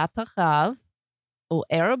betterave aux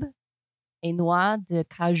herbes et noix de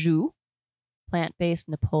cajou. Plant-based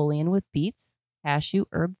Napoleon with beets, cashew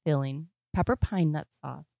herb filling, pepper pine nut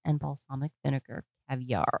sauce, and balsamic vinegar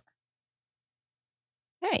caviar.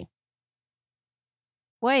 Okay.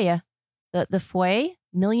 Feuille. The feuille,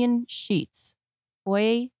 million sheets.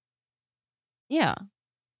 Feuille. Yeah.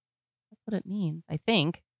 That's what it means, I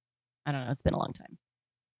think. I don't know. It's been a long time.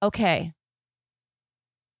 Okay.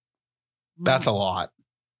 That's a lot.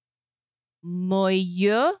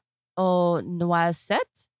 Moelleux aux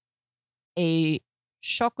noisettes et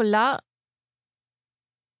chocolat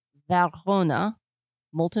Verona,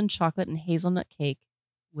 molten chocolate and hazelnut cake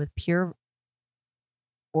with pure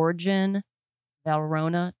origin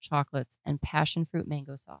Valrhona chocolates and passion fruit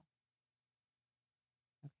mango sauce.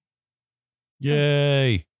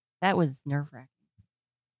 Yay. That was nerve-wracking.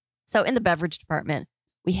 So in the beverage department,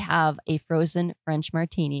 we have a frozen French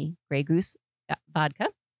martini, Grey Goose vodka,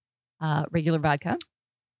 regular vodka,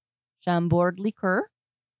 Chambord liqueur,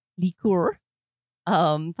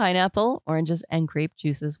 pineapple, oranges, and grape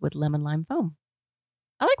juices with lemon lime foam.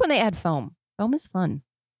 I like when they add foam. Foam is fun.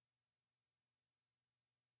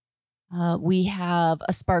 We have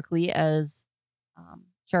a sparkly, as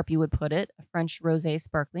Sharpie would put it, a French rosé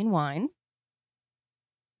sparkling wine.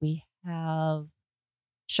 We have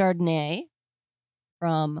Chardonnay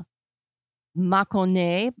from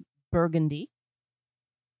Mâconnais, Burgundy.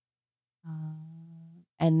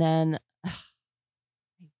 And then,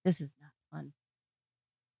 this is not fun.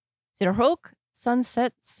 Ciroc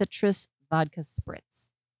Sunset Citrus Vodka Spritz.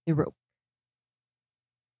 Ciroc.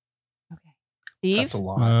 Okay. Steve? That's a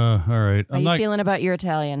lot. All right. How are you feeling about your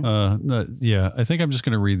Italian? Yeah, I think I'm just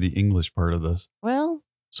going to read the English part of this. Well,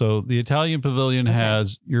 So the Italian pavilion Okay.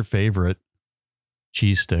 has your favorite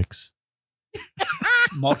cheese sticks.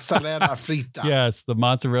 Mozzarella frita. Yes, the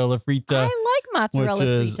mozzarella frita, I like mozzarella which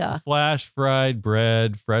is frita. flash fried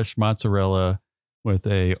bread, fresh mozzarella with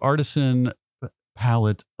a artisan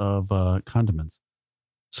palette of condiments.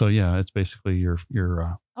 So yeah, it's basically your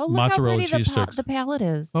Oh, look mozzarella how pretty cheese sticks. the palette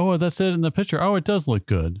is. Oh, that's it in the picture. Oh, it does look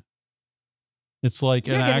good. It's like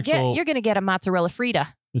you're gonna get a mozzarella frita.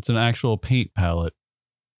 It's an actual paint palette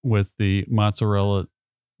with the mozzarella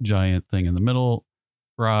giant thing in the middle,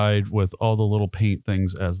 fried with all the little paint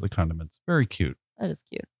things as the condiments. Very cute. That is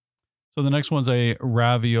cute. So the next one's a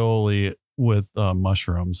ravioli with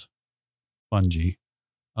mushrooms, fungi.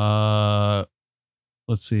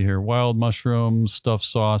 Let's see here. Wild mushrooms, stuffed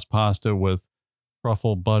sauce, pasta with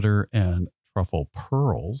truffle butter and truffle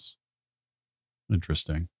pearls.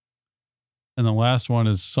 Interesting. And the last one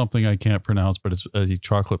is something I can't pronounce, but it's a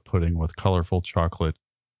chocolate pudding with colorful chocolate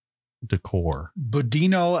decor.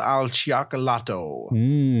 Budino al cioccolato.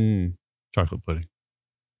 Chocolate pudding.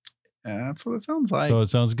 That's what it sounds like. So it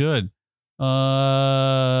sounds good.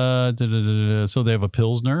 So they have a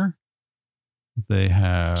Pilsner. They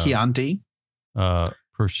have Chianti.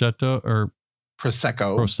 Prosciutto or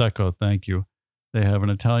Prosecco. Prosecco. Thank you. They have an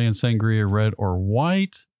Italian sangria, red or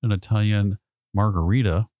white, an Italian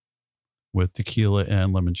margarita with tequila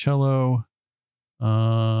and limoncello.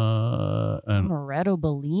 And Amaretto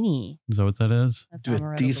Bellini. is that what that is? That's With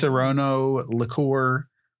Amaretto Di Bellini. Serono liqueur,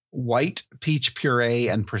 white peach puree,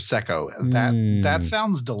 and Prosecco. That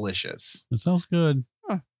sounds delicious. It sounds good.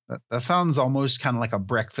 That sounds almost kind of like a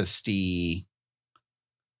breakfasty,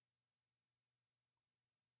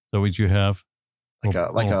 So what you have? I'm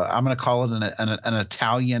going to call it an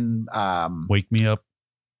Italian Wake me up.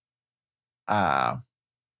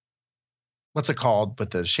 what's it called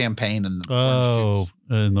with the champagne and the orange juice?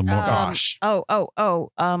 And the Gosh.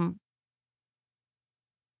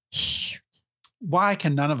 Shoot. Why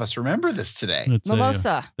can none of us remember this today? it's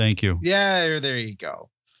Mimosa. Thank you. Yeah, there you go.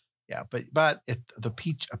 Yeah, but a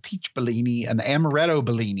peach Bellini, an amaretto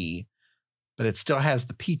Bellini, but it still has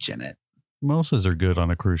the peach in it. Mimosas are good on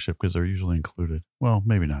a cruise ship because they're usually included. Well,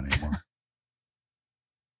 maybe not anymore.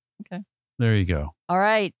 Okay. There you go. All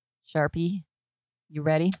right, Sharpie. You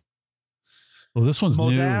ready? Well, this one's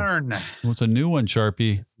Modern. new. What's a new one,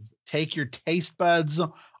 Sharpie? Take your taste buds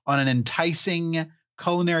on an enticing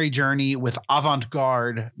culinary journey with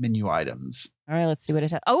avant-garde menu items. All right, let's see what it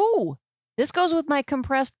has. Oh, this goes with my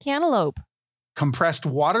compressed cantaloupe. Compressed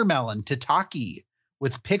watermelon tataki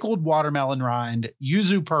with pickled watermelon rind,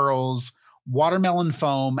 yuzu pearls, watermelon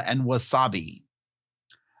foam, and wasabi.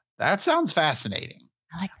 That sounds fascinating.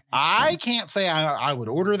 I like that. I can't say I would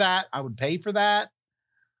order that. I would pay for that.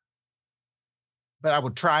 But I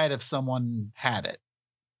would try it if someone had it.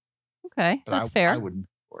 Okay, But that's fair. I wouldn't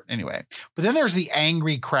for it anyway. But then there's the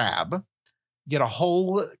angry crab. Get a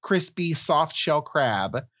whole crispy soft shell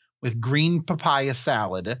crab with green papaya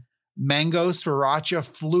salad, mango sriracha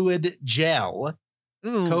fluid gel,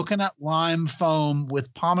 Ooh. coconut lime foam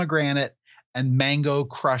with pomegranate and mango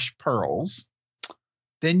crushed pearls.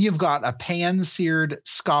 Then you've got a pan-seared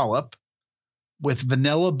scallop with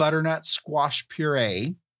vanilla butternut squash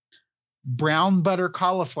puree, brown butter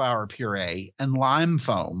cauliflower puree, and lime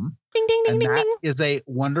foam. Ding, ding, ding, And ding, that ding. is a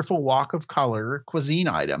wonderful walk of color cuisine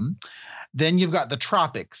item. Then you've got the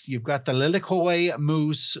tropics. You've got the lilikoi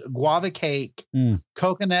mousse, guava cake,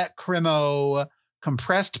 coconut cremo,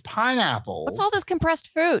 compressed pineapple. What's all this compressed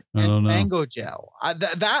fruit? I don't and know. mango gel.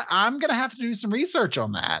 That I'm gonna have to do some research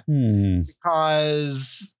on that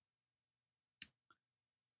because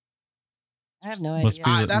I have no Must idea.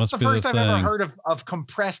 be that's must the be the first I've ever thing. heard of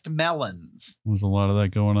compressed melons. There's a lot of that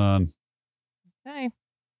going on. Okay.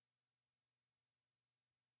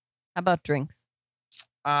 How about drinks?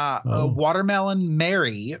 A watermelon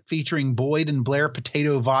Mary featuring Boyd and Blair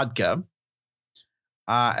potato vodka.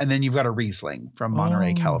 And then you've got a Riesling from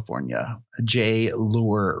Monterey, California, a J.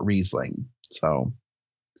 Lure Riesling. So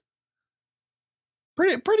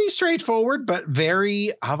pretty straightforward, but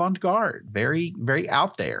very avant-garde, very, very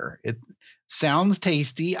out there. It sounds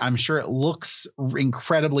tasty. I'm sure it looks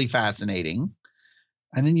incredibly fascinating.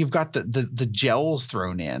 And then you've got the gels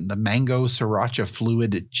thrown in, the mango sriracha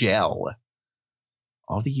fluid gel.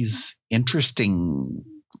 All these interesting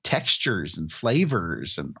textures and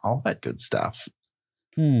flavors and all that good stuff.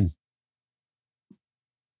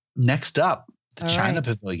 Next up, the All China right.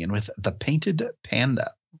 Pavilion with the Painted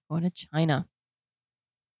Panda. Going to China.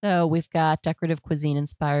 So we've got decorative cuisine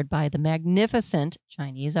inspired by the magnificent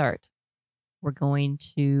Chinese art. We're going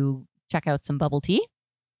to check out some bubble tea,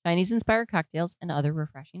 Chinese-inspired cocktails, and other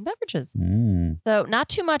refreshing beverages. So not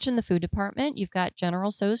too much in the food department. You've got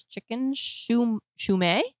General Tso's chicken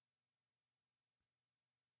shumai.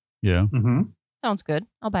 Yeah. Mm-hmm. Sounds good.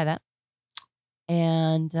 I'll buy that.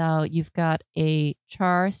 And you've got a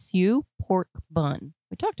char siu pork bun.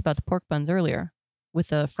 We talked about the pork buns earlier with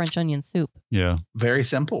the French onion soup. Yeah. Very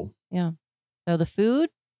simple. Yeah. So the food,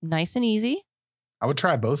 nice and easy. I would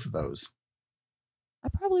try both of those. I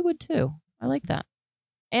probably would too. I like that.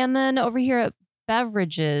 And then over here at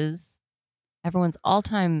beverages, everyone's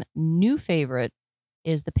all-time new favorite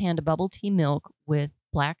is the Panda Bubble Tea Milk with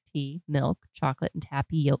black tea, milk, chocolate, and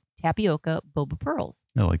tapioca boba pearls.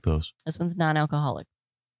 I like those. This one's non-alcoholic.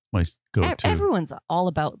 My go-to. Everyone's all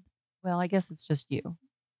about, well, I guess it's just you.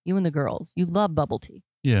 You and the girls. You love bubble tea.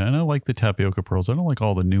 Yeah, and I like the tapioca pearls. I don't like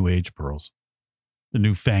all the new age pearls. The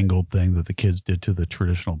newfangled thing that the kids did to the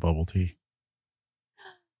traditional bubble tea.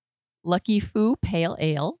 Lucky Foo Pale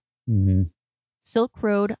Ale. Mm-hmm. Silk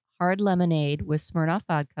Road Hard Lemonade with Smirnoff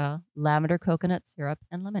Vodka, lavender coconut syrup,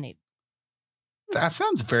 and lemonade. That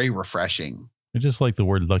sounds very refreshing. I just like the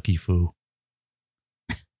word lucky foo.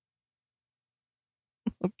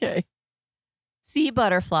 Okay. Sea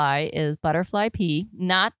Butterfly is butterfly pea,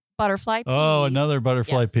 not butterfly pea. Oh, another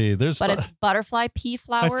butterfly Yes. pea. There's But it's butterfly pea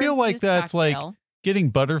flower. I feel like that's like getting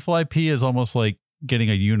butterfly pea is almost like getting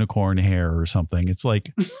a unicorn hair or something. It's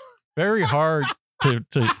like very hard to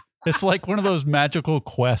it's like one of those magical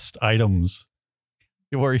quest items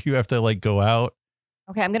where you have to like go out.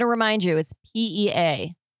 Okay, I'm going to remind you, it's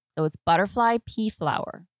PEA. So it's butterfly pea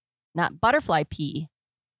flower, not butterfly pea.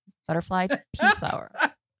 Butterfly pea flower.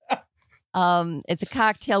 It's a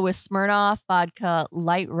cocktail with Smirnoff vodka,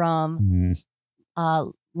 light rum,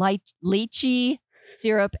 light lychee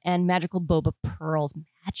syrup, and magical boba pearls.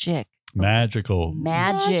 Magical.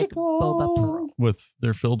 Magic boba pearl.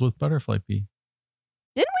 They're filled with butterfly pea.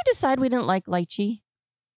 Didn't we decide we didn't like lychee?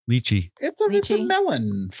 Lychee. It's a Lychee?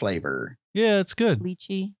 melon flavor. Yeah, it's good.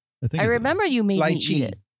 Lychee. I think. I it's- remember you made me eat Lychee.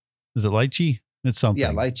 it. Is it lychee? It's something.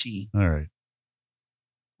 Yeah, lychee. All right.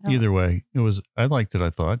 Oh. Either way, it was. I liked it. I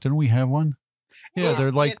thought. Didn't we have one? Yeah,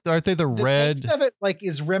 they're like. Aren't they the red? taste of it like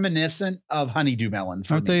is reminiscent of honeydew melon.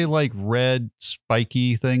 Aren't they like red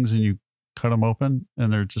spiky things, and you cut them open,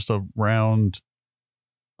 and they're just a round,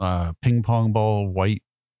 ping pong ball white?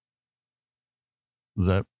 Is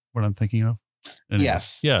that what I'm thinking of?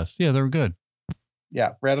 Yes. Yes. Yeah, they were good.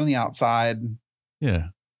 Yeah, red on the outside. Yeah,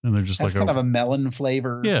 and they're just That's like kind of a melon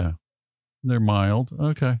flavor. Yeah, they're mild.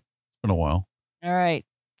 Okay, it's been a while. All right.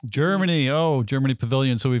 Germany. Oh, Germany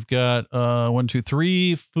Pavilion. So we've got 1, 2,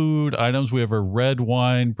 3 food items. We have a red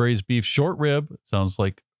wine, braised beef, short rib. Sounds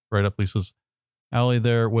like right up Lisa's alley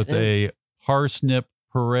there, with It a parsnip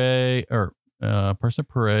puree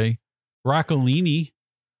broccolini,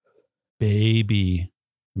 baby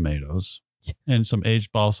tomatoes, and some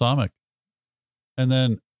aged balsamic. And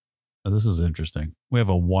then this is interesting. We have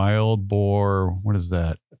a wild boar. What is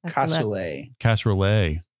that? Cassoulet.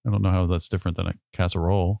 Casserole. I don't know how that's different than a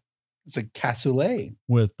casserole. It's a cassoulet.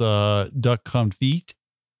 With duck confit,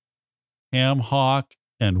 ham hock,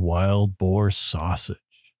 and wild boar sausage.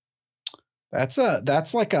 That's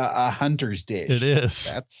like a hunter's dish. It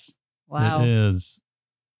is. That's Wow. It is.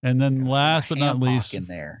 And then last but not ham hock least, in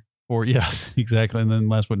there. yes, exactly. And then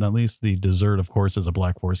last but not least, the dessert, of course, is a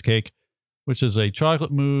Black Forest cake, which is a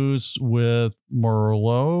chocolate mousse with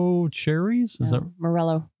Merlot cherries. Is that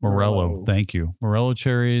Morello? Morello? Thank you. Morello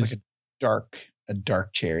cherries. It's like a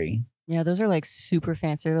dark cherry. Yeah, those are like super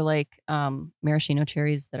fancy. They're like maraschino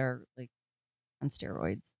cherries that are like on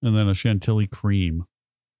steroids. And then a chantilly cream.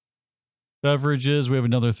 Beverages, we have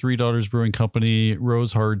another Three Daughters Brewing Company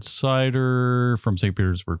Rose Hard Cider from St.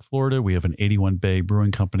 Petersburg, Florida. We have an 81 Bay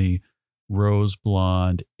Brewing Company Rose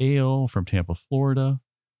Blonde Ale from Tampa, Florida.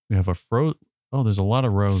 We have a there's a lot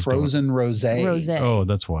of rose. Frozen rosé. Rosé. Oh,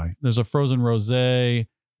 that's why. There's a frozen rosé.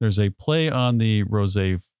 There's a play on the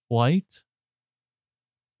rosé flight.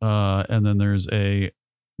 And then there's a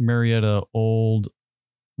Marietta Old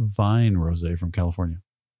Vine rosé from California.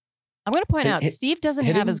 I'm going to point out, Steve doesn't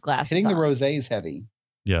have his glasses Hitting the on. rosé is heavy.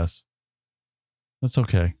 Yes. That's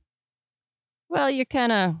okay. Well, you're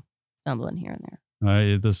kind of stumbling here and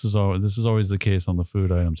there. This is always the case on the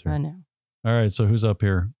food items here. I know. All right, so who's up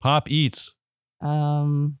here? Pop Eats.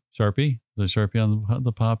 Um, Sharpie? Is there Sharpie on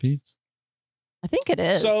the Pop Eats? I think it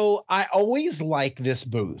is. So I always like this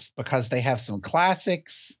booth because they have some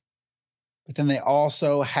classics, but then they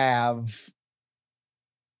also have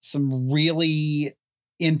some really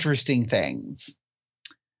interesting things.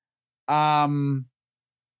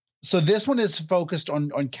 So this one is focused on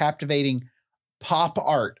captivating pop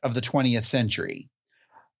art of the 20th century.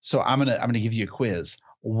 So I'm gonna give you a quiz.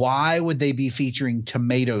 Why would they be featuring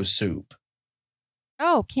tomato soup?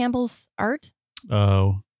 Oh, Campbell's art?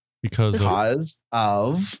 Oh, because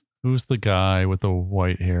of who's the guy with the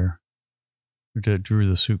white hair who drew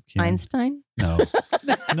the soup can? Einstein? No,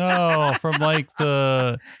 no, from like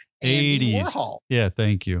the Andy 80s. Warhol. Yeah,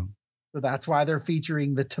 thank you. So that's why they're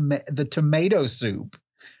featuring the tomato soup.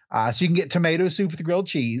 So you can get tomato soup with grilled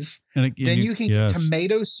cheese. Then you can get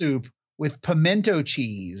tomato soup with pimento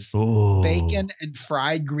cheese, bacon, and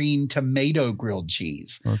fried green tomato grilled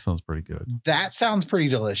cheese. That sounds pretty good. That sounds pretty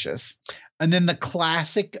delicious. And then the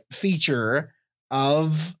classic feature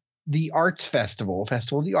of the Arts Festival of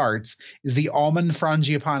the Arts, is the almond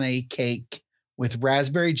frangipane cake with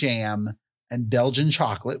raspberry jam and Belgian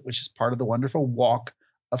chocolate, which is part of the wonderful walk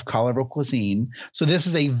of Collierville cuisine. So this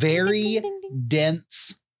is a very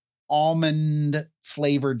dense almond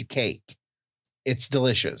flavored cake. It's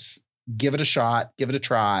delicious. Give it a shot. Give it a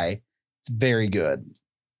try. It's very good.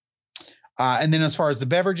 And then as far as the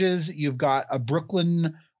beverages, you've got a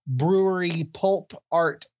Brooklyn Brewery Pulp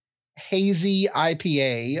Art Hazy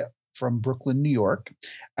IPA from Brooklyn, New York.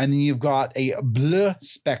 And then you've got a Bleu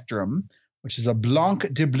Spectrum, which is a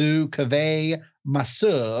Blanc de Bleu Cave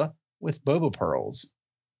Masseur with boba pearls.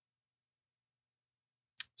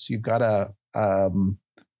 So you've got a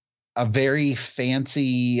very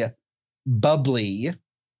fancy bubbly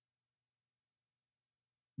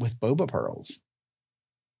with boba pearls.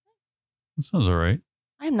 That sounds all right.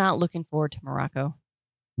 I'm not looking forward to Morocco.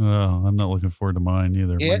 Oh, I'm not looking forward to mine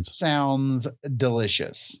either. It sounds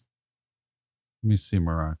delicious. Let me see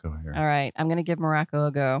Morocco here. All right. I'm going to give Morocco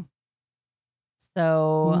a go.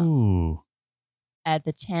 So Ooh. At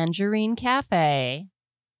the Tangerine Cafe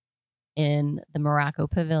in the Morocco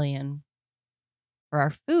Pavilion, for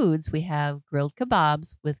our foods, we have grilled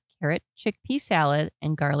kebabs with carrot chickpea salad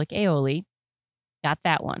and garlic aioli. Got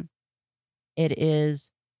that one. It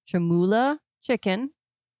is chamula chicken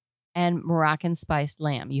and Moroccan spiced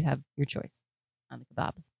lamb. You have your choice on the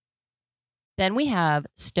kebabs. Then we have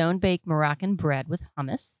stone-baked Moroccan bread with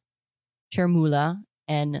hummus, chermoula,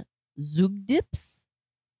 and zoug dips.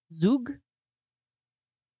 Zoug?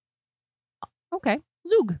 Okay,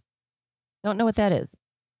 zoug. Don't know what that is.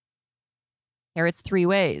 Carrots 3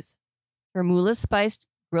 ways. Chermoula spiced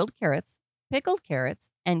grilled carrots, pickled carrots,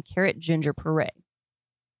 and carrot ginger puree.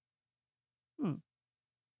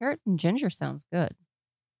 Carrot and ginger sounds good.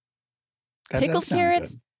 That Pickled does sound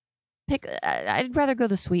carrots. good. I'd rather go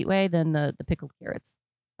the sweet way than the pickled carrots.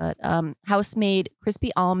 But house-made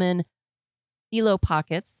crispy almond phyllo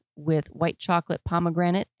pockets with white chocolate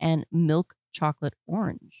pomegranate and milk chocolate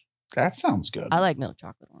orange. That sounds good. I like milk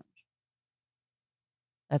chocolate orange.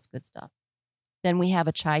 That's good stuff. Then we have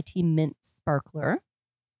a chai tea mint sparkler,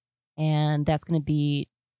 and that's going to be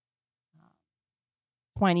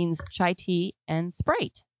Twinings chai tea and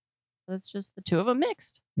Sprite. So that's just the two of them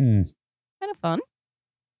mixed. Kind of fun.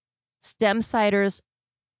 Stem Cider's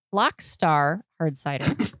Flock Star hard cider.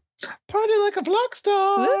 Party like a flock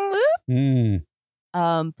star. Whoop, whoop.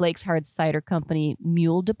 Mm. Blake's Hard Cider Company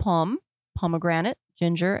Mule de Pomme, pomegranate,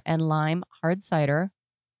 ginger, and lime hard cider.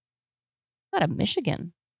 Out of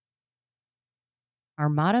Michigan.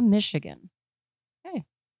 Armada, Michigan. Okay.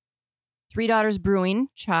 Three Daughters Brewing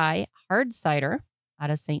chai hard cider out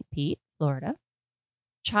of St. Pete, Florida.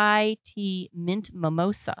 Chai tea mint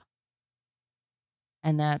mimosa.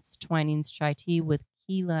 And that's Twinings chai tea with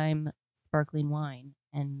key lime sparkling wine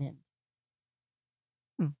and mint.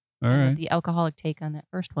 All And right. the alcoholic take on that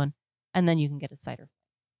first one. And then you can get a cider.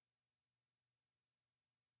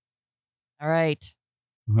 All right.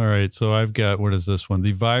 All right. So I've got, what is this one?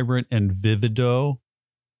 The Vibrant and Vivido,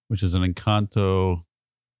 which is an Encanto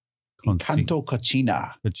Canto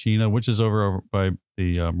Cochina. Cucina, which is over by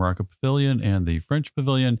the Morocco Pavilion and the French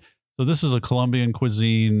Pavilion. So this is a Colombian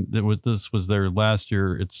cuisine. This was there last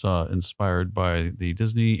year. It's inspired by the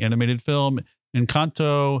Disney animated film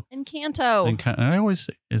Encanto. Encanto. And I always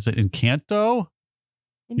say, is it Encanto?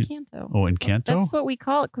 Encanto. Oh, Encanto. That's what we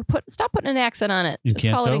call it. Stop putting an accent on it.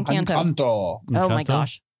 Just call it Encanto? Encanto. Encanto. Oh my Encanto?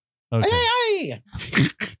 gosh. Okay. Ay, ay,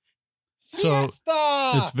 So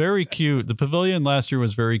Fiesta! it's very cute. The pavilion last year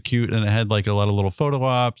was very cute, and it had like a lot of little photo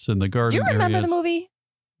ops in the Do garden you remember areas. the movie?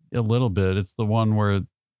 A little bit. It's the one where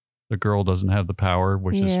the girl doesn't have the power,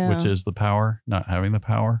 which Yeah. is the power, not having the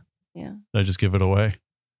power. Yeah. Did I just give it away?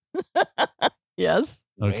 Yes.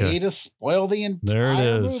 Okay. Way to spoil the There it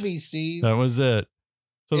entire is. movie, Steve. That was it.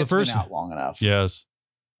 So It's the first been out long enough. Yes.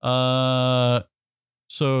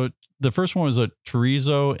 So the first one was a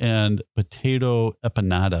chorizo and potato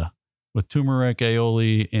empanada with turmeric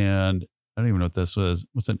aioli and I don't even know what this was.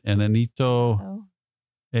 What's an enanito Oh.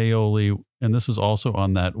 aioli? And this is also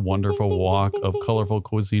on that wonderful ding, walk ding, of ding, colorful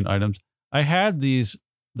cuisine items. I had the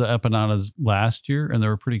empanadas last year and they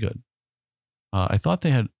were pretty good. I thought they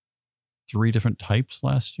had 3 different types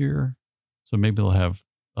last year. So maybe they'll have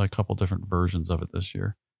a couple different versions of it this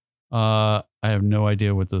year. I have no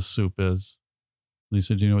idea what this soup is.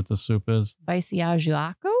 Lisa, do you know what this soup is? Spicy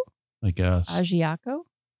ajiaco? I guess. Ajiaco?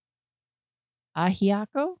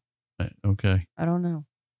 Ajiaco? Okay. I don't know.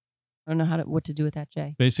 I don't know what to do with that,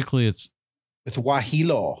 Jay. Basically, it's With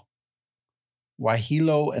guajillo.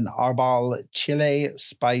 Guajillo and arbol chile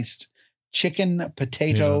spiced chicken,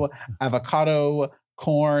 potato, avocado,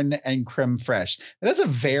 corn, and creme fraiche. That is a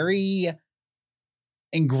very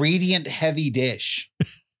ingredient heavy dish.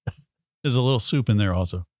 there's a little soup in there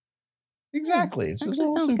also. Exactly. It's just a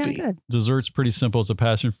Actually little sounds kind soupy. of good. Dessert's pretty simple. It's a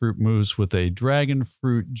passion fruit mousse with a dragon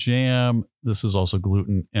fruit jam. This is also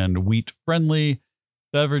gluten and wheat friendly.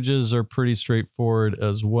 Beverages are pretty straightforward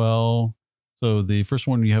as well. So the first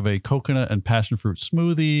one, you have a coconut and passion fruit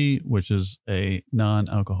smoothie, which is a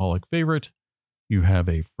non-alcoholic favorite. You have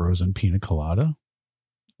a frozen pina colada,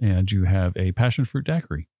 and you have a passion fruit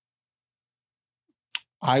daiquiri.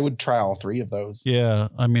 I would try all 3 of those. Yeah,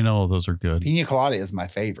 I mean, all of those are good. Pina colada is my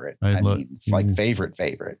favorite. I I lo- mean, it's like Mhm.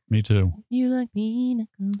 favorite. Me too. You like pina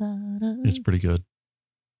coladas? It's pretty good.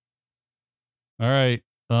 All right.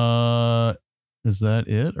 Is that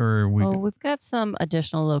it, or We've got some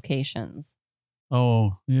additional locations.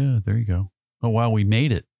 Oh, yeah, there you go. Oh, wow, we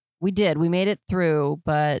made it. We did. We made it through,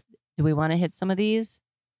 but do we want to hit some of these?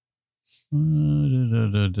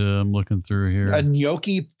 I'm looking through here. A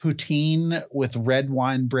gnocchi poutine with red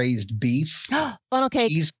wine braised beef, Funnel cake.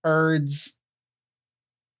 cheese curds.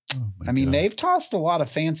 Oh my I mean, God. they've tossed a lot of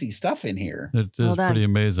fancy stuff in here. It is Hold on. pretty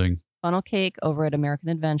amazing. Funnel cake over at American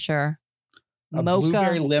Adventure. A Mocha.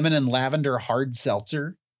 blueberry lemon and lavender hard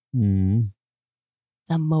seltzer. Mm.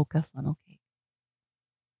 It's a mocha funnel cake.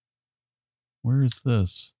 Where is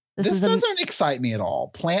this? This doesn't excite me at all.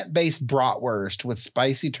 Plant-based bratwurst with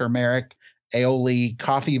spicy turmeric, aioli,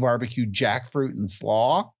 coffee barbecue, jackfruit, and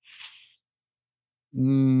slaw.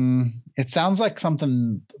 It sounds like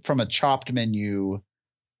something from a Chopped menu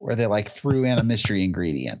where they like threw in a mystery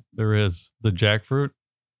ingredient. There is the jackfruit.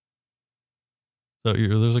 So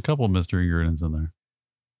there's a couple of mystery ingredients in there.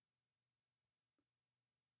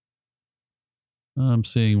 I'm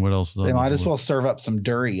seeing what else is on. They might as well serve up some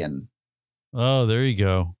durian. Oh, there you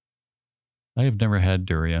go. I have never had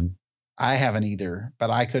durian. I haven't either, but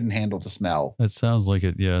I couldn't handle the smell. It sounds like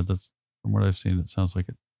it. Yeah, that's from what I've seen. It sounds like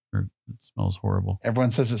it. Or it smells horrible.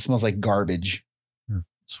 Everyone says it smells like garbage. Or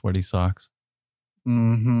sweaty socks.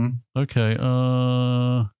 Mm-hmm. Okay.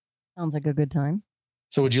 Sounds like a good time.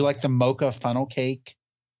 So would you like the mocha funnel cake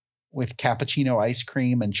with cappuccino ice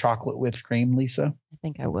cream and chocolate whipped cream, Lisa? I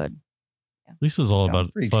think I would. Yeah. Lisa's all Sounds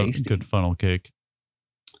about good funnel cake.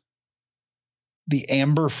 The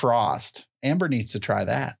Amber Frost. Amber needs to try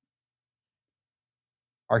that.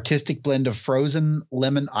 Artistic blend of frozen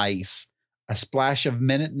lemon ice, a splash of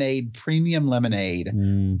Minute Maid premium lemonade,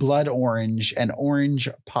 blood orange, and orange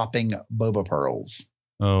popping boba pearls.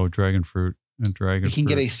 Oh, dragon fruit and dragon fruit. You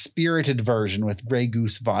can get a spirited version with Grey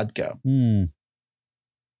Goose vodka.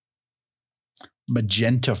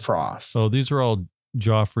 Magenta Frost. Oh, these are all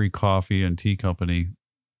Joffrey Coffee and Tea Company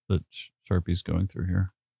that Sharpie's going through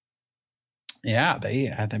here. Yeah,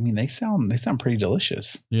 they sound pretty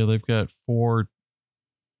delicious. Yeah, they've got 4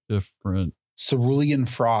 different Cerulean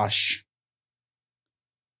Frosh.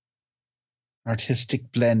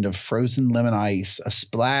 Artistic blend of frozen lemon ice, a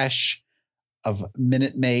splash of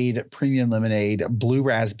Minute Maid premium lemonade, blue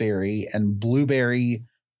raspberry, and blueberry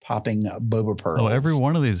popping boba pearls. Oh, every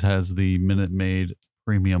one of these has the Minute Maid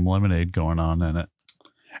premium lemonade going on in it.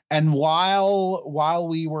 And while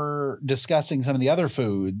we were discussing some of the other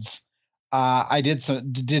foods, I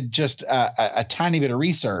did just a tiny bit of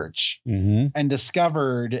research and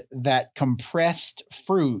discovered that compressed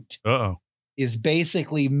fruit is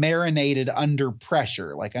basically marinated under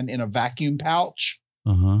pressure, like in a vacuum pouch.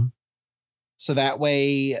 So that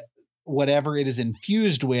way, whatever it is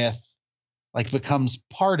infused with, like becomes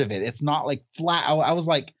part of it. It's not like flat. I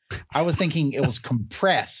was thinking it was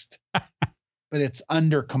compressed, but it's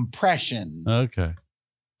under compression. Okay.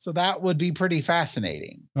 So that would be pretty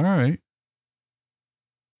fascinating. All right.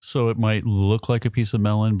 So it might look like a piece of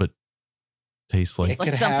melon, but tastes like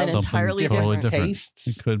something entirely different. Tastes.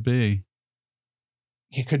 It could be.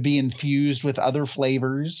 It could be infused with other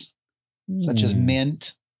flavors, such as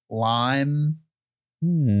mint, lime,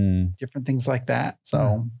 different things like that.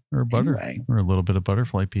 So, or butter, or a little bit of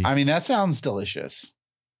butterfly pea. I mean, that sounds delicious.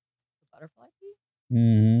 Butterfly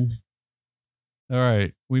pea? All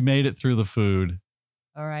right. We made it through the food.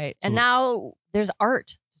 All right. And now there's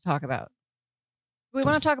art to talk about. Do we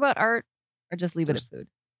want to talk about art or just leave it at food?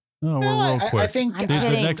 No, we're real quick. I think the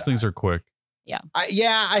next things are quick. Yeah.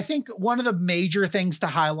 I think one of the major things to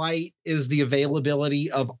highlight is the availability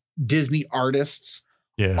of Disney artists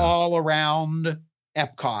all around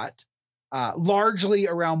Epcot, largely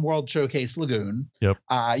around World Showcase Lagoon. Yep.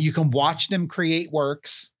 You can watch them create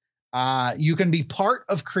works. You can be part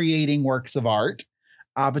of creating works of art.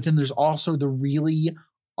 But then there's also the really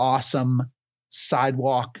awesome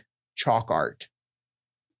sidewalk chalk art.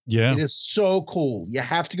 Yeah. It is so cool. You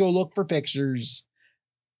have to go look for pictures.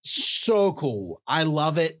 So cool. I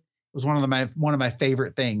love it. It was one of my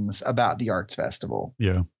favorite things about the Arts Festival.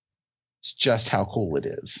 Yeah. It's just how cool it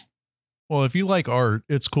is. Well, if you like art,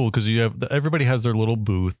 it's cool because everybody has their little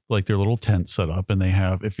booth, like their little tent set up, and they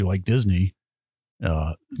have, if you like Disney,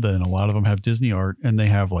 then a lot of them have Disney art, and they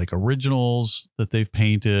have like originals that they've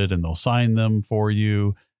painted, and they'll sign them for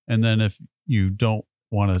you. And then if you don't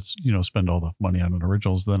want to, spend all the money on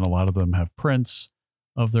originals, then a lot of them have prints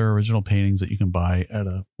of their original paintings that you can buy at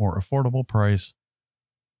a more affordable price,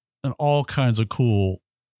 and all kinds of cool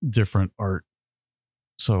different art.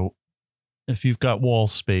 So if you've got wall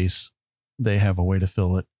space, they have a way to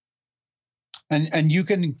fill it. And you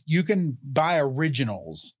can buy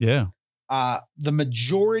originals. Yeah. The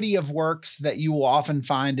majority of works that you will often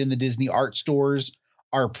find in the Disney art stores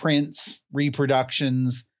are prints,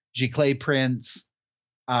 reproductions, giclée prints.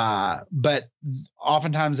 But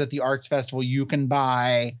oftentimes at the Arts Festival, you can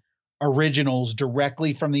buy originals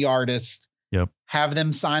directly from the artist. Yep. Have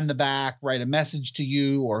them sign the back, write a message to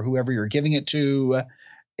you or whoever you're giving it to.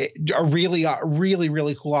 A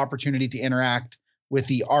really cool opportunity to interact with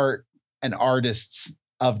the art and artists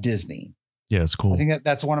of Disney. Yeah, it's cool. I think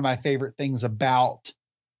that's one of my favorite things about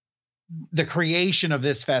the creation of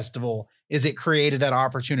this festival is it created that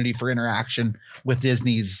opportunity for interaction with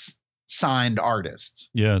Disney's signed artists.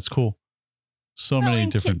 Yeah, it's cool. So Well, many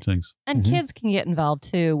and different things. And Mhm. kids can get involved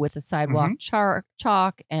too with the sidewalk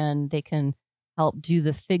chalk, and they can help do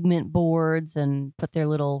the figment boards and put their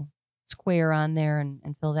little square on there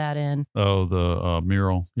and fill that in. Oh, the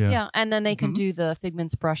mural. Yeah. Yeah, and then they can Mhm. do the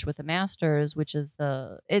figments brush with the masters, which is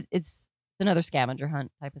it's another scavenger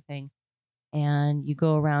hunt type of thing. And you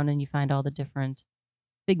go around and you find all the different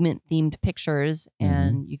figment themed pictures,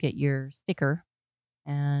 and you get your sticker,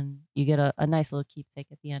 and you get a nice little keepsake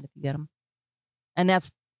at the end if you get them. And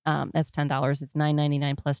that's $10. It's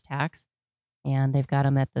 $9.99 plus tax. And they've got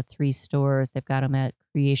them at the 3 stores. They've got them at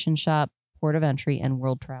Creation Shop, Port of Entry, and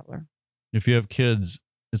World Traveler. If you have kids,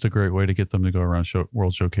 it's a great way to get them to go around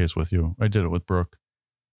World Showcase with you. I did it with Brooke.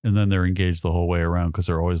 And then they're engaged the whole way around because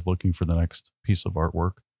they're always looking for the next piece of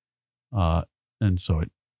artwork. And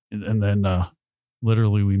then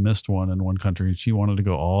literally we missed one in one country, and she wanted to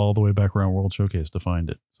go all the way back around World Showcase to find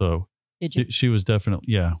it. So Did you? she was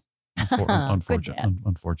definitely, yeah, Good dad.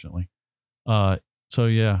 unfortunately. So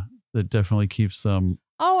yeah, that definitely keeps them.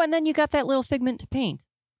 Oh, and then you got that little figment to paint.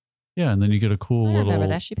 Yeah. And then you get a cool I little, remember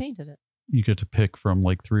that. She painted it. you get to pick from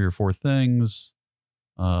like 3 or 4 things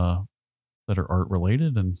that are art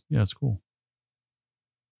related. And yeah, it's cool.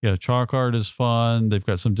 Yeah, chalk art is fun. They've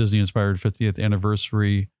got some Disney inspired 50th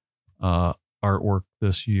anniversary artwork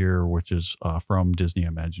this year, which is from Disney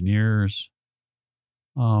Imagineers.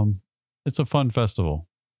 It's a fun festival.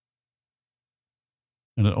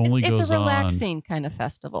 And it only goes on. It's a relaxing kind of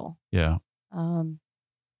festival. Yeah.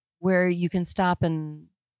 Where you can stop and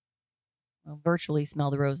virtually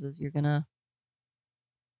smell the roses. You're going to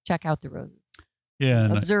check out the roses. Yeah.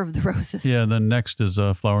 And observe the roses. yeah. And then next is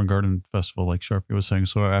Flower and Garden Festival, like Sharpie was saying.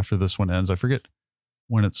 So after this one ends, I forget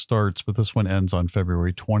when it starts, but this one ends on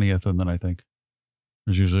February 20th. And then I think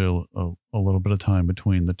there's usually a little bit of time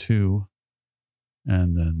between the two.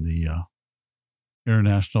 And then the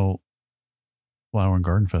International Flower and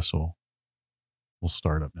Garden Festival will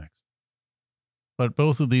start up next. But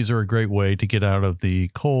both of these are a great way to get out of the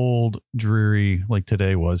cold, dreary, like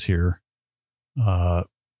today was here,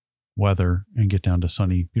 weather, and get down to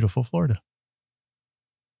sunny, beautiful Florida.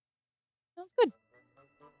 Sounds good.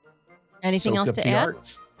 Anything Soak else up to the add?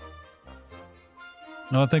 arts.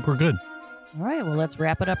 No, I think we're good. All right, well, let's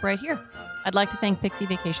wrap it up right here. I'd like to thank Pixie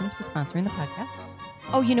Vacations for sponsoring the podcast.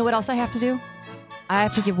 Oh, you know what else I have to do? I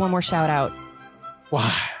have to give one more shout out.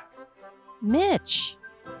 Why? Mitch.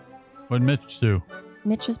 What did Mitch do?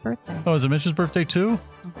 Mitch's birthday. Oh, is it Mitch's birthday too?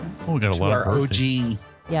 Mhm. Oh, we got a To lot our of birthdays. OG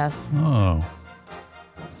Yes, Oh,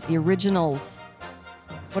 the originals.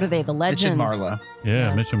 What are they? The Mitch legends. and Marla, yeah,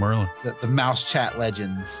 Yes. Mitch and Marla. the Mouse Chat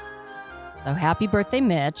legends. So happy birthday,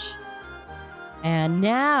 Mitch. And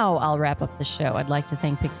now I'll wrap up the show. I'd like to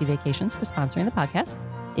thank Pixie Vacations for sponsoring the podcast.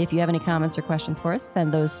 If you have any comments or questions for us,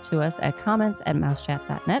 send those to us at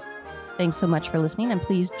comments@mousechat.net. Thanks so much for listening, and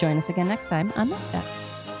please join us again next time on Mouse Chat.